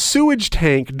opened the sewage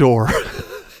tank door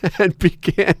and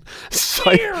began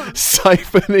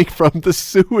siphoning from the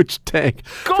sewage tank,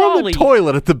 from the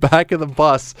toilet at the back of the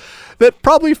bus, that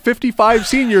probably 55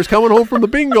 seniors coming home from the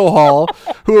bingo hall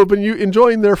who have been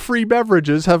enjoying their free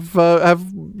beverages have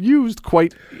used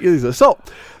quite easily. So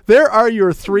there are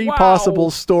your 3 possible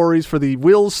stories for the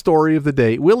Will's story of the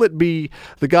day. Will it be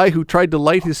the guy who tried to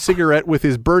light his cigarette with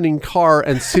his burning car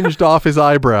and singed off his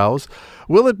eyebrows?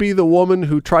 Will it be the woman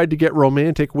who tried to get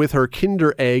romantic with her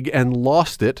Kinder Egg and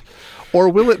lost it? Or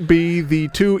will it be the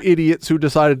 2 idiots who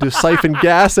decided to siphon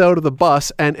gas out of the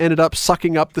bus and ended up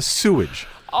sucking up the sewage?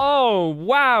 Oh,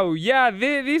 wow. Yeah,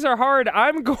 these are hard.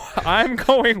 I'm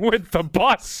going with the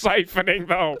bus siphoning,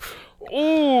 though.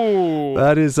 Ooh.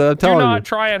 That is, telling you. Do not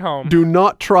try at home. Do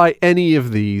not try any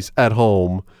of these at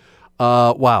home.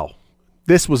 Wow.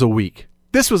 This was a week.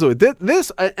 This,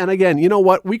 and again, you know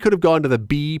what? We could have gone to the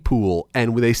B pool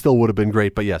and they still would have been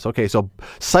great. But yes, okay, so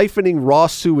siphoning raw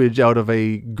sewage out of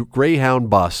a Greyhound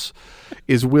bus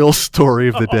is Will's story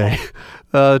of the day.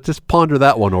 Just ponder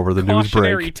that one over the news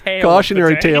break.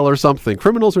 Cautionary tale or something.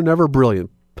 Criminals are never brilliant.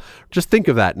 Just think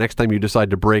of that next time you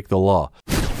decide to break the law.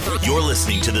 You're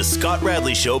listening to the Scott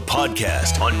Radley Show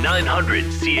podcast on 900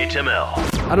 CHML.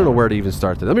 I don't know where to even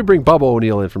start today. Let me bring Bubba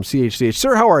O'Neil in from CHCH.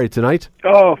 Sir, how are you tonight?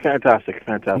 Oh, fantastic.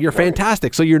 You're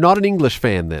fantastic. So you're not an English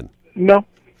fan then? No.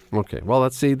 Okay. Well,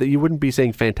 let's see that you wouldn't be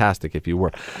saying fantastic if you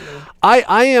were.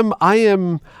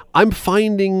 I'm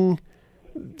finding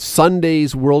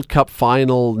Sunday's World Cup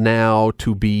final now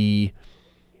to be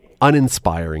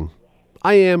uninspiring.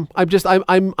 I am.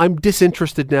 I'm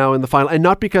disinterested now in the final, and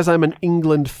not because I'm an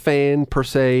England fan per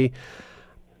se.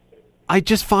 I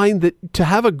just find that to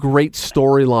have a great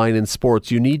storyline in sports,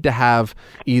 you need to have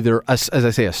either, as I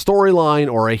say, a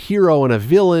storyline or a hero and a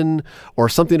villain or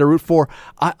something to root for.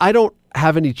 I don't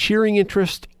have any cheering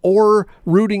interest or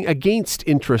rooting against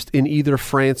interest in either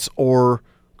France or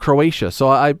Croatia. So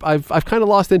I've kind of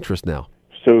lost interest now.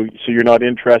 So you're not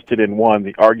interested in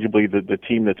one, arguably the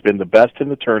team that's been the best in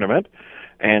the tournament,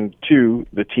 and 2,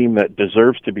 the team that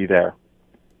deserves to be there.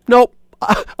 Nope.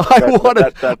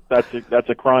 That's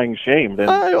a crying shame. Then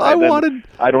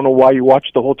I don't know why you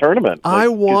watched the whole tournament.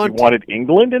 You wanted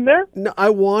England in there? No, I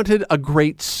wanted a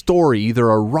great story, either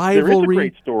a rivalry. There is a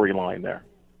great storyline there.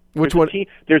 Which one?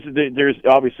 There's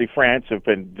obviously France have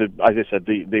been, as I said,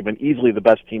 they've been easily the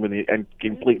best team in the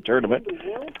complete tournament,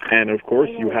 and of course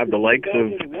you have the likes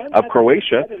of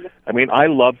Croatia. I mean, I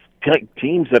love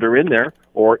teams that are in there,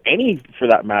 or any for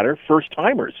that matter, first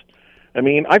timers. I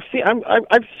mean, I've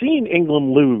seen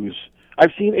England lose.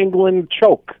 I've seen England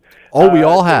choke. Oh, we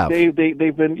all have. They've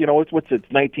been, it's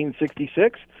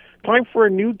 1966. Time for a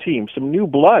new team, some new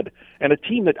blood, and a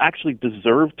team that actually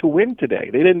deserved to win today.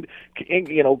 They didn't,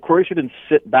 Croatia didn't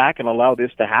sit back and allow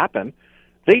this to happen.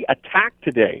 They attacked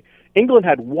today. England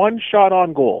had 1 shot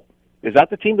on goal. Is that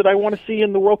the team that I want to see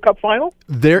in the World Cup final?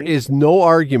 There is no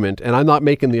argument, and I'm not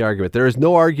making the argument, there is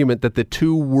no argument that the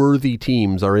 2 worthy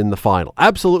teams are in the final.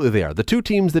 Absolutely they are. The 2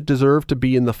 teams that deserve to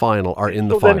be in the final are in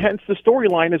the final. So then hence the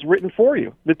storyline is written for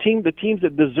you. The teams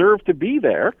that deserve to be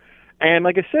there, And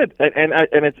like I said,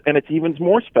 and it's even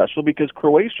more special because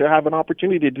Croatia have an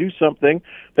opportunity to do something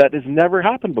that has never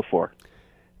happened before.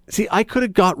 See, I could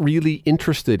have got really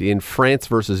interested in France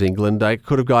versus England. I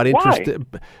could have got interested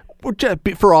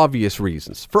for obvious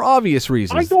reasons.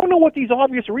 I don't know what these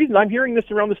obvious reasons. I'm hearing this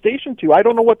around the station too. I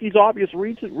don't know what these obvious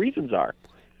reasons are.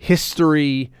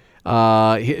 History.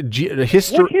 What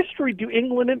history do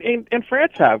England and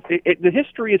France have? The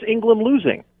history is England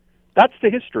losing. That's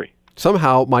the history.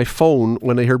 Somehow my phone,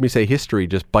 when they heard me say history,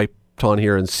 just biped on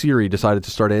here, and Siri decided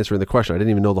to start answering the question. I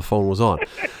didn't even know the phone was on.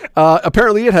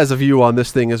 Apparently it has a view on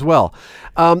this thing as well.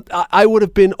 I would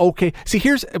have been okay. See,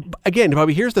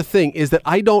 Bobby, here's the thing, is that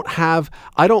I don't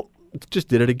just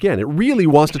did it again. It really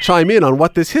wants to chime in on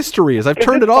what this history is. I've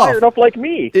turned it off. Fired up like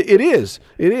me. It is.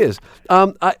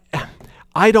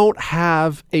 I don't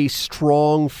have a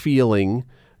strong feeling,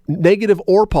 negative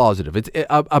or positive, it's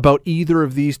about either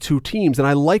of these two teams. And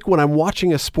I like when I'm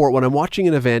watching a sport, when I'm watching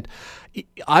an event,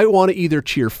 I want to either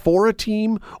cheer for a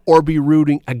team or be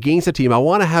rooting against a team. I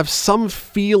want to have some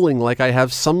feeling like I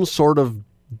have some sort of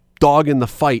dog in the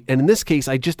fight. And in this case,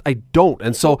 I don't.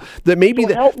 And so that maybe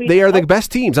they are the best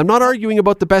teams. I'm not arguing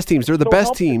about the best teams. They're the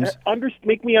best teams.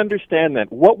 Make me understand that.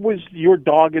 What was your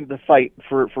dog in the fight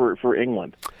for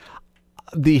England?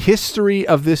 The history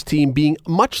of this team being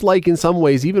much like, in some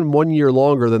ways, even 1 year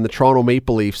longer than the Toronto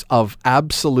Maple Leafs, of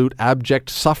absolute abject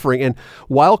suffering. And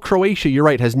while Croatia, you're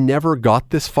right, has never got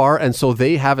this far, and so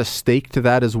they have a stake to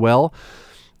that as well,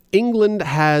 England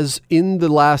has, in the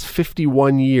last 52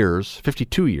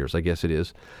 years, I guess it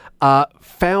is,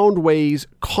 found ways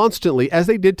constantly, as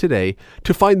they did today,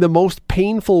 to find the most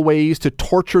painful ways to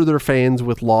torture their fans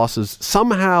with losses.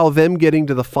 Somehow, them getting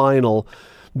to the final,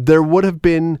 there would have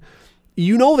been...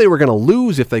 they were going to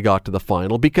lose if they got to the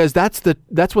final, because that's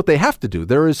what they have to do.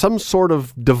 There is some sort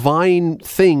of divine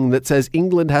thing that says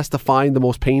England has to find the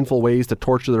most painful ways to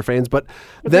torture their fans. But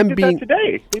them they did being that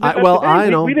today. I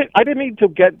know. I didn't need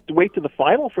to wait to the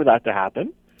final for that to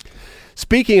happen.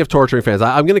 Speaking of torturing fans,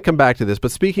 I'm going to come back to this.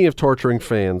 But speaking of torturing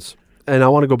fans, and I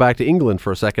want to go back to England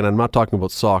for a second. I'm not talking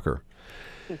about soccer.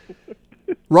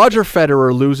 Roger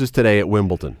Federer loses today at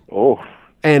Wimbledon. Oh.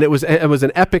 And it was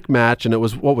an epic match, and it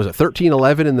was,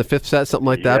 13-11 in the fifth set, something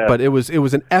like that. But it was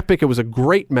a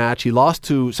great match. He lost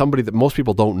to somebody that most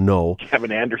people don't know.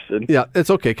 Kevin Anderson. Yeah,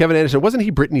 it's okay. Kevin Anderson. Wasn't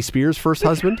he Britney Spears' first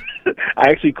husband? I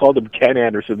actually called him Ken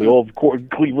Anderson, the old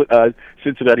Cleveland,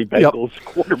 Cincinnati Bengals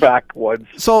quarterback once.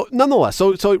 So nonetheless,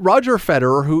 so Roger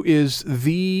Federer, who is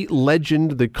the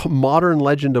legend, the modern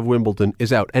legend of Wimbledon,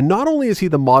 is out. And not only is he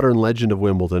the modern legend of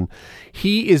Wimbledon,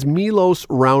 he is Milos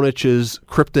Raunic's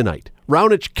kryptonite.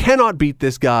 Raonic cannot beat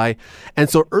this guy. And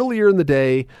so earlier in the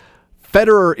day,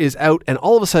 Federer is out, and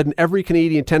all of a sudden every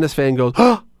Canadian tennis fan goes,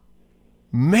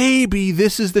 maybe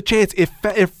this is the chance. If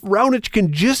Raonic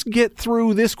can just get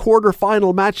through this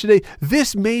quarterfinal match today,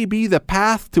 this may be the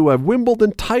path to a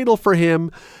Wimbledon title for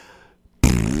him.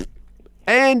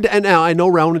 And now I know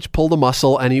Raonic pulled a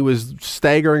muscle and he was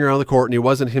staggering around the court and he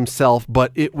wasn't himself,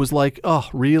 but it was like, oh,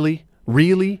 really?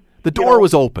 Really? The door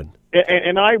was open.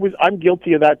 And I'm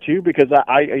guilty of that too, because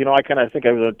I kind of think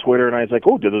I was on Twitter and I was like,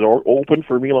 oh, did the door open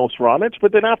for Milos Raonic?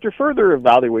 But then after further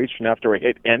evaluation, after I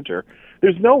hit enter,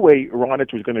 there's no way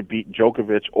Raonic was going to beat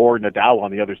Djokovic or Nadal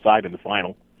on the other side in the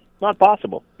final. Not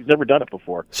possible. He's never done it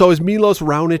before. So is Milos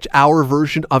Raonic our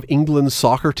version of England's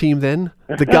soccer team then?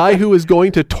 The guy who is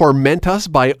going to torment us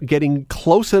by getting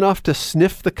close enough to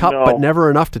sniff the cup but never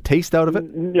enough to taste out of it?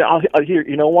 Yeah,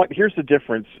 you know what? Here's the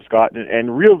difference, Scott,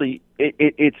 and really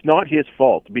it's not his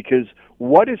fault, because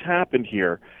what has happened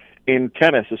here in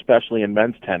tennis, especially in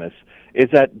men's tennis,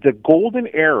 is that the golden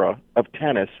era of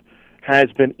tennis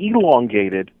has been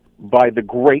elongated by the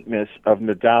greatness of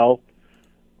Nadal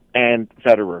and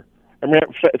Federer. I mean,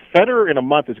 Federer in a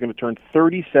month is going to turn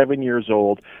 37 years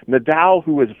old. Nadal,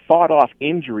 who has fought off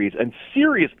injuries and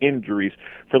serious injuries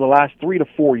for the last 3 to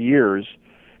 4 years,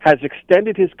 has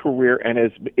extended his career and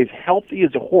is healthy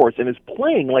as a horse and is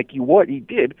playing like what he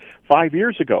did 5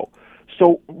 years ago.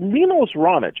 So Milos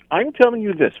Raonic, I'm telling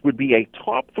you this, would be a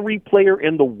top 3 player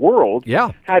in the world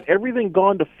had everything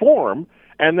gone to form,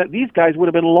 and that these guys would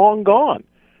have been long gone.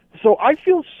 So I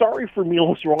feel sorry for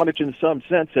Milos Raonic in some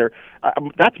sense there.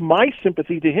 That's my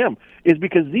sympathy to him, is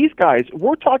because these guys,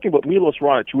 we're talking about Milos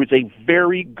Raonic, who is a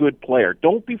very good player.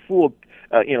 Don't be fooled,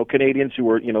 Canadians who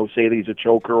are, say that he's a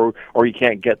choker or he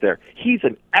can't get there. He's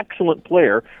an excellent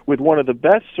player with one of the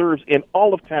best serves in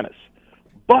all of tennis.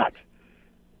 But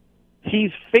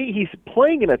he's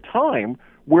playing in a time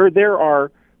where there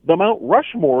are the Mount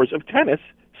Rushmores of tennis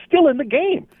still in the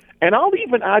game. And I'll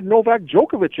even add Novak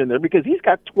Djokovic in there because he's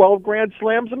got 12 Grand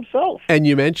Slams himself. And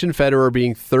you mentioned Federer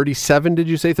being 37, did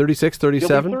you say? 36,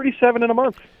 37? He'll be 37 in a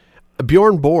month.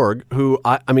 Bjorn Borg, who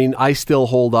I still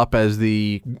hold up as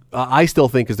I still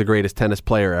think is the greatest tennis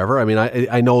player ever. I mean,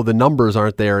 I know the numbers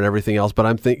aren't there and everything else, but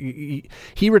I'm thinking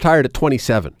he retired at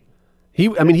 27. He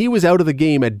was out of the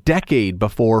game a decade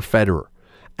before Federer.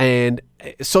 And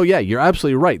so, yeah, you're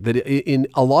absolutely right that in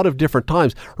a lot of different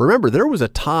times, remember, there was a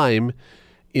time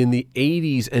in the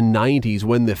 80s and 90s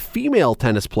when the female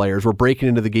tennis players were breaking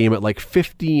into the game at like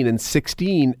 15 and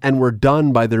 16 and were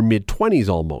done by their mid-20s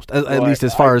almost, at least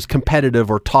as far as competitive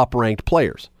or top-ranked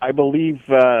players. I believe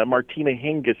Martina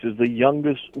Hingis is the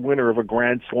youngest winner of a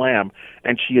Grand Slam,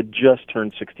 and she had just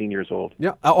turned 16 years old.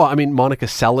 Yeah. Oh, I mean, Monica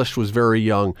Seles was very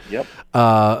young. Yep.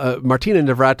 Martina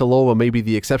Navratilova may be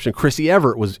the exception. Chrissy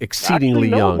Everett was exceedingly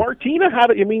young. Martina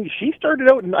she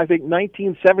started out in, I think,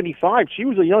 1975. She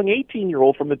was a young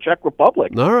 18-year-old from the Czech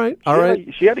Republic. All right.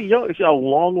 She had a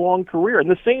long career, and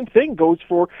the same thing goes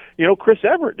for Chris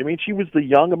Everett. I mean, she was the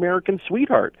young American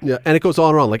sweetheart. Yeah, and it goes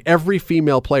on and on. Like every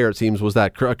female player, it seems, was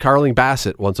that Carling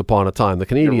Bassett once upon a time, the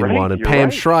Canadian one, and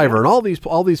Pam Shriver, and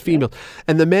all these females.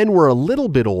 And the men were a little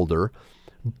bit older,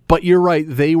 but you're right.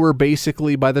 They were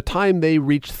basically, by the time they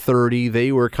reached 30,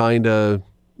 they were kind of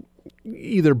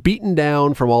either beaten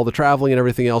down from all the traveling and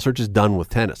everything else, or just done with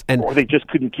tennis. Or they just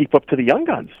couldn't keep up to the young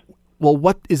guns. Well,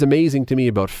 what is amazing to me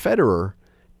about Federer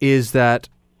is that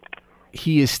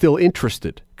he is still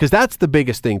interested, because that's the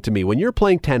biggest thing to me. When you're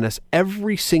playing tennis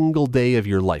every single day of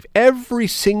your life, every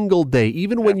single day,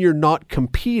 even when you're not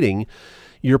competing,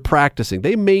 you're practicing.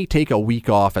 They may take a week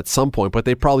off at some point, but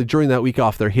they probably, during that week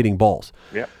off, they're hitting balls.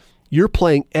 Yeah. You're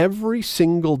playing every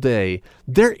single day.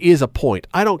 There is a point,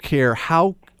 I don't care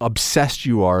how obsessed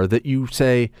you are, that you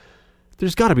say,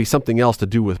 there's got to be something else to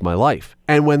do with my life.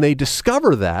 And when they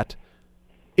discover that,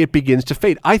 it begins to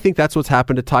fade. I think that's what's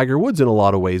happened to Tiger Woods in a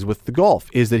lot of ways with the golf,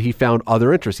 is that he found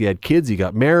other interests. He had kids, he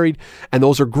got married, and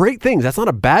those are great things. That's not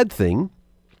a bad thing,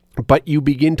 but you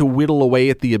begin to whittle away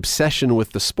at the obsession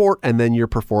with the sport, and then your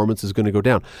performance is going to go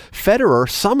down. Federer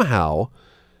somehow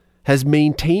has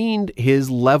maintained his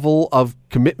level of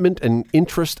commitment and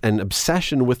interest and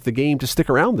obsession with the game to stick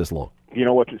around this long. You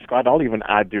know what, Scott? I'll even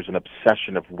add there's an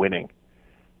obsession of winning.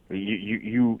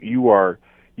 You are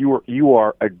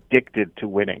addicted to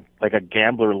winning. Like a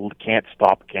gambler can't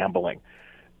stop gambling,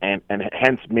 and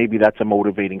hence maybe that's a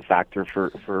motivating factor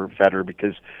for Federer,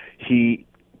 because he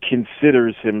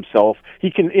considers himself,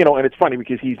 he can, and it's funny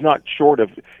because he's not short of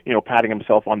patting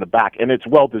himself on the back, and it's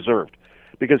well deserved,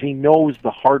 because he knows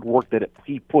the hard work that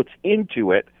he puts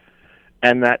into it,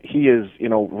 and that he is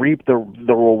reaped the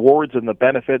rewards and the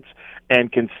benefits,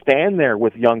 and can stand there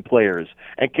with young players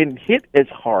and can hit as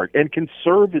hard and can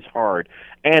serve as hard.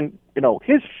 And,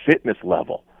 his fitness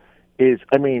level is,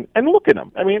 and look at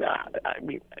him.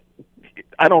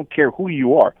 I don't care who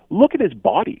you are. Look at his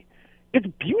body. It's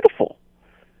beautiful.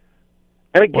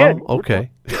 And again, well,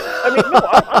 okay.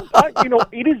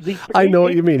 It is the. I know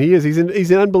what you mean. He is. He's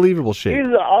in unbelievable shape. He's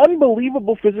an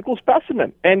unbelievable physical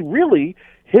specimen, and really,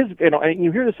 and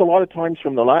you hear this a lot of times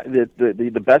from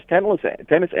the best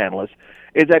tennis analysts,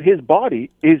 is that his body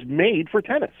is made for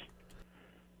tennis.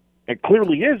 It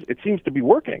clearly is. It seems to be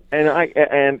working, and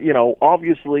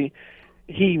obviously,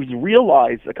 he's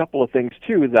realized a couple of things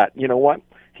too. That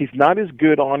he's not as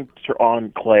good on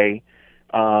clay.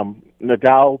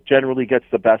 Nadal generally gets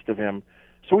the best of him,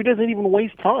 so he doesn't even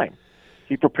waste time.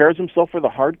 He prepares himself for the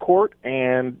hard court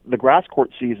and the grass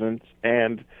court seasons,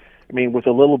 and with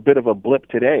a little bit of a blip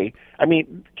today.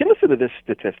 Can listen to this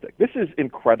statistic. This is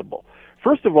incredible.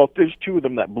 First of all, there's two of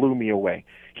them that blew me away.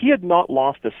 He had not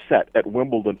lost a set at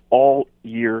Wimbledon all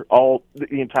year,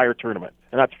 the entire tournament,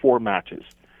 and that's 4 matches.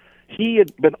 He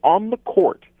had been on the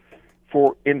court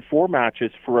in 4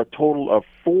 matches for a total of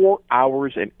 4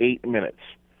 hours and 8 minutes,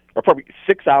 or probably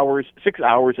 6 hours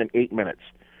and 8 minutes.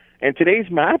 And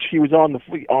today's match, he was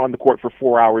on the court for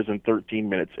 4 hours and 13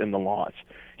 minutes in the loss.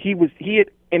 He had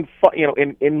in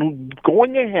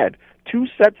going ahead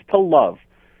 2-0,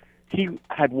 he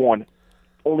had won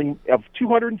only of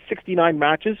 269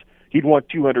 matches. He'd won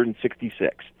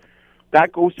 266.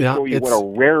 That goes to show you what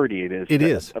a rarity it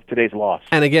is. Of today's loss.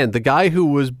 And again, the guy who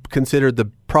was considered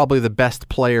probably the best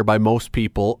player by most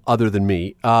people, other than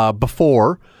me,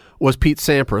 before was Pete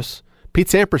Sampras. Pete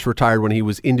Sampras retired when he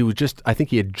was I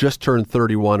think he had just turned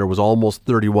 31 or was almost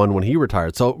 31 when he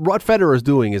retired. So what Federer is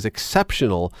doing is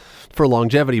exceptional for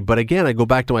longevity. But again, I go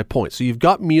back to my point. So you've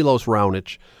got Milos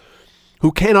Raonic,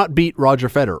 who cannot beat Roger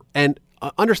Federer. And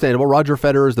understandable, Roger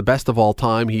Federer is the best of all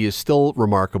time. He is still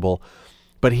remarkable.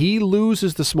 But he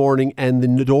loses this morning, and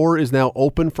the door is now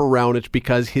open for Raonic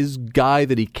because his guy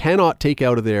that he cannot take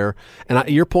out of there, and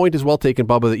your point is well taken,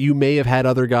 Bubba, that you may have had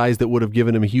other guys that would have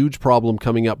given him a huge problem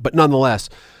coming up, but nonetheless,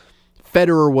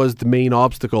 Federer was the main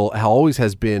obstacle, always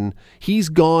has been. He's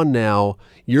gone now.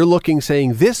 You're looking,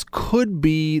 saying this could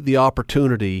be the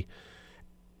opportunity.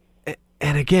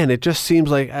 And again, it just seems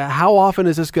like how often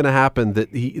is this going to happen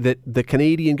that the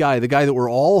Canadian guy, the guy that we're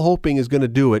all hoping is going to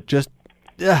do it, just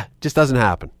doesn't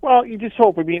happen. Well, you just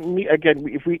hope. I mean, again,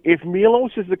 if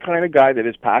Milos is the kind of guy that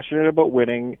is passionate about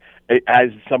winning, as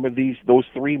some of those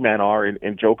three men are,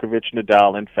 in Djokovic,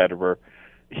 Nadal, and Federer,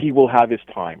 he will have his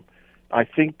time. I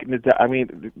think,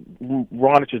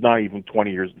 Raonic is not even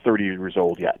 30 years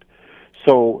old yet.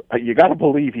 So you got to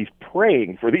believe he's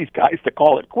praying for these guys to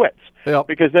call it quits,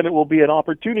 because then it will be an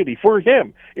opportunity for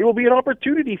him. It will be an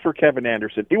opportunity for Kevin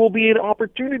Anderson. It will be an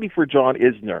opportunity for John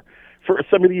Isner, for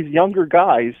some of these younger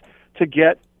guys to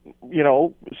get,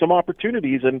 some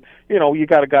opportunities. And, you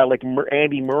got a guy like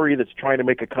Andy Murray that's trying to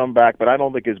make a comeback, but I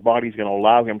don't think his body's going to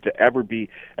allow him to ever be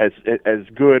as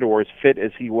good or as fit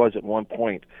as he was at one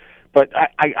point. But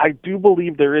I do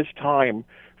believe there is time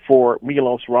for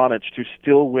Milos Raonic to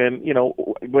still win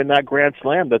that Grand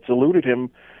Slam that's eluded him,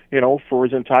 for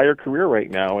his entire career right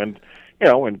now. And,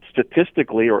 and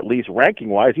statistically, or at least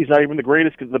ranking-wise, he's not even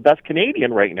the best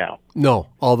Canadian right now. No,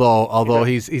 although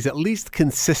he's at least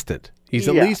consistent. He's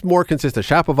at least more consistent.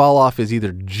 Shapovalov is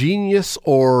either genius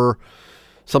or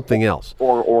something else.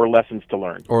 Or lessons to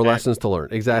learn. Lessons to learn,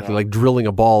 exactly, like drilling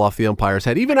a ball off the umpire's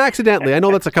head, even accidentally. I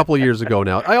know that's a couple of years ago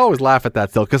now. I always laugh at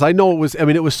that still, because I know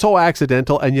it was so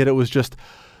accidental, and yet it was just,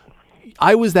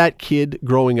 I was that kid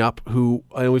growing up who,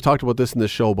 and we've talked about this in the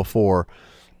show before,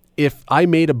 if I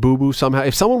made a boo-boo somehow,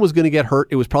 if someone was going to get hurt,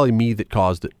 it was probably me that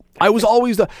caused it. I was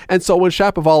always and so when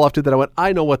Shapovalov did that, I went,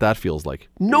 I know what that feels like.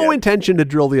 No intention to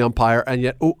drill the umpire, and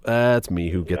yet, that's me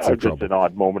who gets in trouble. Just an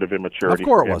odd moment of immaturity. Of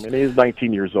course it was. And he's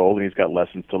 19 years old, and he's got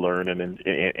lessons to learn,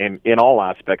 and in all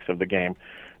aspects of the game.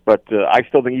 But I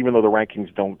still think, even though the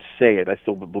rankings don't say it, I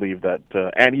still believe that,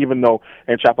 and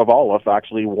Shapovalov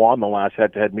actually won the last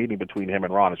head-to-head meeting between him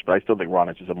and Raonic, but I still think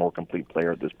Raonic is a more complete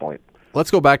player at this point. Let's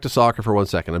go back to soccer for 1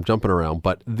 second. I'm jumping around,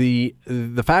 but the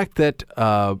fact that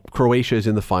Croatia is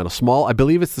in the final, I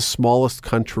believe it's the smallest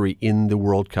country in the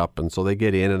World Cup, and so they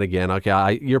get in. And again,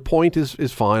 okay, your point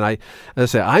is fine.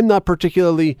 I'm not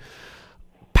particularly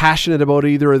passionate about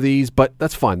either of these, but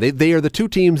that's fine. They are the two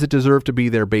teams that deserve to be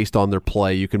there based on their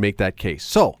play. You can make that case.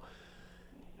 So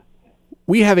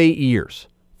we have 8 years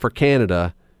for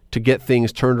Canada to get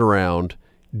things turned around.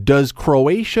 Does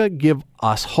Croatia give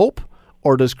us hope?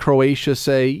 Or does Croatia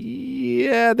say,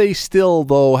 yeah, they still,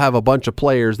 though, have a bunch of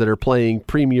players that are playing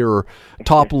premier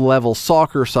top-level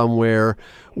soccer somewhere.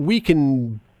 We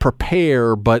can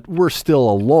prepare, but we're still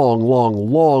a long, long,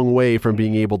 long way from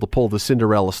being able to pull the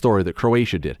Cinderella story that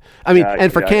Croatia did. I mean,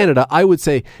 for Canada, I would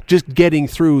say just getting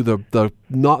through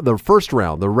the first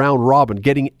round, the round robin,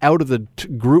 getting out of the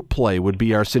group play would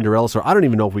be our Cinderella story. I don't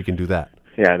even know if we can do that.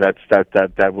 Yeah,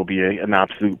 that will be an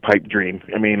absolute pipe dream.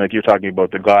 I mean, like you're talking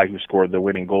about the guy who scored the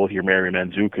winning goal here, Mario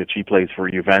Mandzukic. He plays for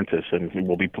Juventus, and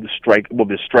will be the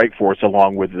strike force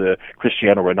along with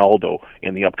Cristiano Ronaldo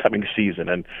in the upcoming season.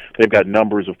 And they've got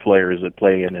numbers of players that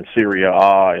play in Serie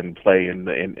A and play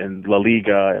in La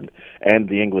Liga and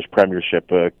the English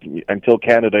Premiership. Until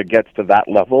Canada gets to that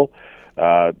level,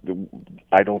 I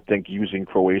don't think using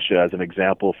Croatia as an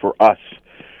example for us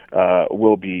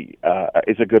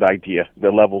is a good idea. The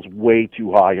level's way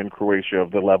too high in Croatia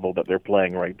of the level that they're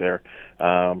playing right there.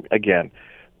 Again,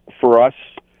 for us,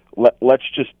 let's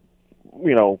just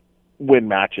win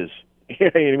matches. You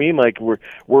know what I mean? Like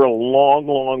we're a long,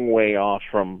 long way off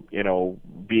from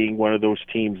being one of those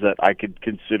teams that I could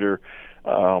consider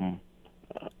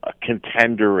a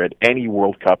contender at any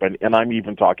World Cup, and I'm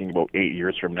even talking about 8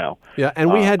 years from now. Yeah, and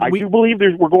I do believe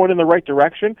we're going in the right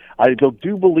direction. I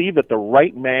do believe that the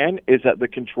right man is at the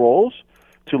controls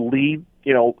to lead,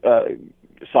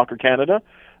 Soccer Canada,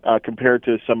 compared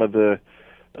to some of the.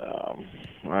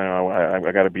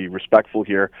 I got to be respectful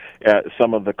here.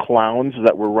 Some of the clowns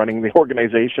that were running the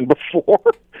organization before.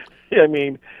 I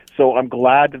mean, so I'm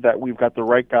glad that we've got the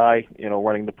right guy,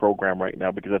 running the program right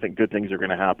now, because I think good things are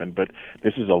going to happen. But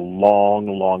this is a long,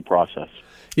 long process.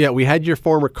 Yeah, we had your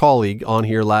former colleague on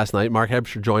here last night. Mark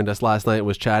Hebscher joined us last night and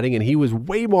was chatting, and he was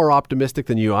way more optimistic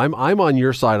than you. I'm on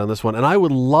your side on this one, and I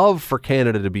would love for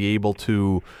Canada to be able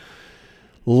to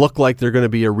look like they're going to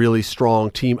be a really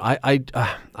strong team.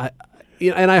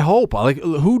 And I hope, like,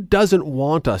 who doesn't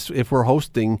want us if we're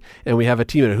hosting and we have a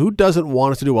team in it? Who doesn't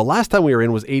want us to do? Well, last time we were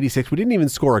in was 86. We didn't even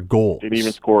score a goal.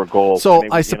 So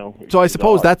I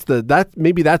suppose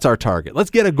maybe that's our target. Let's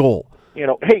get a goal. And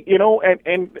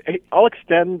I'll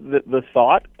extend the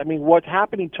thought. I mean, what's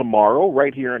happening tomorrow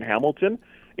right here in Hamilton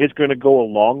is going to go a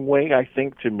long way, I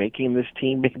think, to making this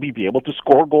team maybe be able to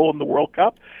score a goal in the World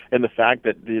Cup. And the fact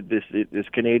that this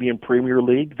Canadian Premier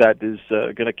League that is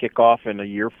going to kick off in a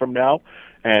year from now,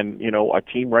 and a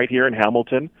team right here in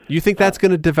Hamilton. You think that's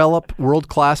going to develop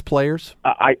world-class players?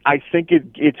 I think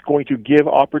it's going to give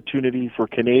opportunity for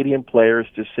Canadian players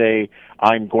to say,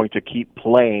 I'm going to keep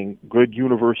playing good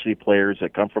university players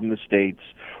that come from the States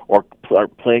or are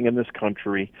playing in this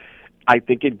country. I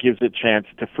think it gives a chance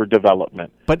for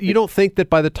development. But you don't think that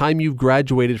by the time you've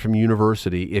graduated from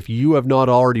university, if you have not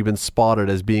already been spotted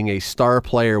as being a star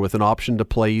player with an option to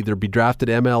play, either be drafted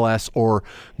MLS or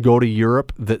go to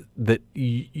Europe, that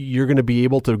you're going to be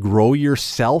able to grow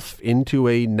yourself into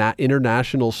a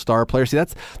international star player? See,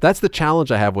 that's the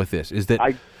challenge I have with this, is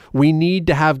that we need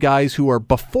to have guys who are,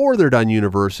 before they're done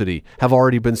university, have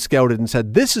already been scouted and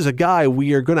said, this is a guy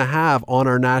we are going to have on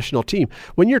our national team.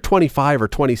 When you're 25 or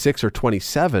 26 or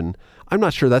 27, I'm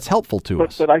not sure that's helpful to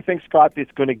us. But I think, Scott,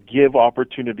 it's going to give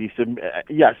opportunities.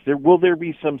 Yes, will there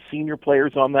be some senior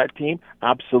players on that team?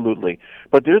 Absolutely.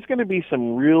 But there's going to be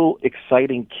some real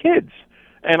exciting kids.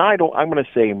 And I'm going to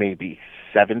say maybe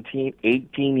 17,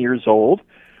 18 years old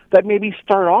that maybe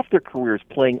start off their careers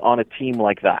playing on a team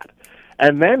like that,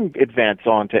 and then advance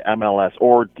on to MLS,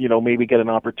 or maybe get an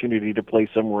opportunity to play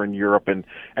somewhere in Europe and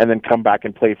then come back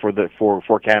and play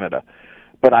for Canada.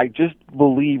 But I just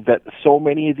believe that so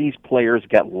many of these players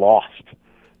get lost.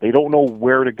 They don't know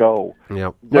where to go.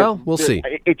 Yeah. Well, we'll see.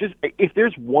 If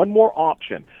there's one more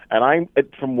option, and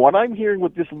from what I'm hearing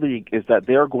with this league, is that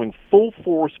they're going full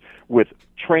force with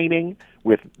training,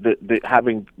 with the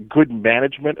having good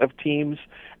management of teams,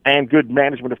 and good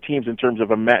management of teams in terms of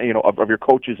of your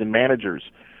coaches and managers,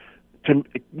 to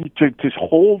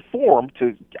hold form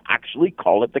to actually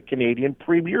call it the Canadian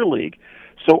Premier League.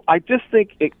 So I just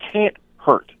think it can't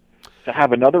hurt to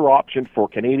have another option for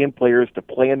Canadian players to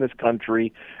play in this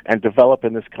country and develop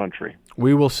in this country.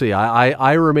 We will see.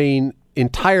 I remain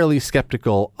entirely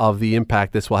skeptical of the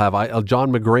impact this will have.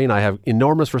 John McGrain, I have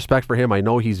enormous respect for him. I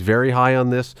know he's very high on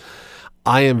this.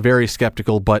 I am very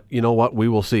skeptical, but you know what? We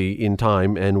will see in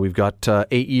time, and we've got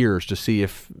 8 years to see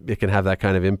if it can have that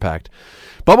kind of impact.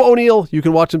 Bubba O'Neil, you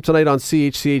can watch him tonight on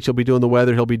CHCH. He'll be doing the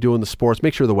weather. He'll be doing the sports.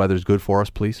 Make sure the weather's good for us,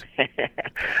 please. I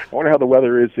wonder how the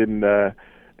weather is in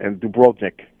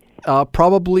Dubrovnik.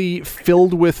 Probably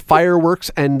filled with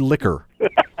fireworks and liquor.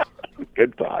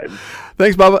 Good time.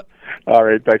 Thanks, Bubba. All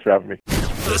right. Thanks for having me.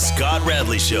 The Scott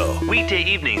Radley Show. Weekday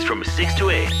evenings from 6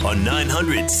 to 8 on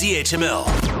 900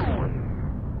 CHML.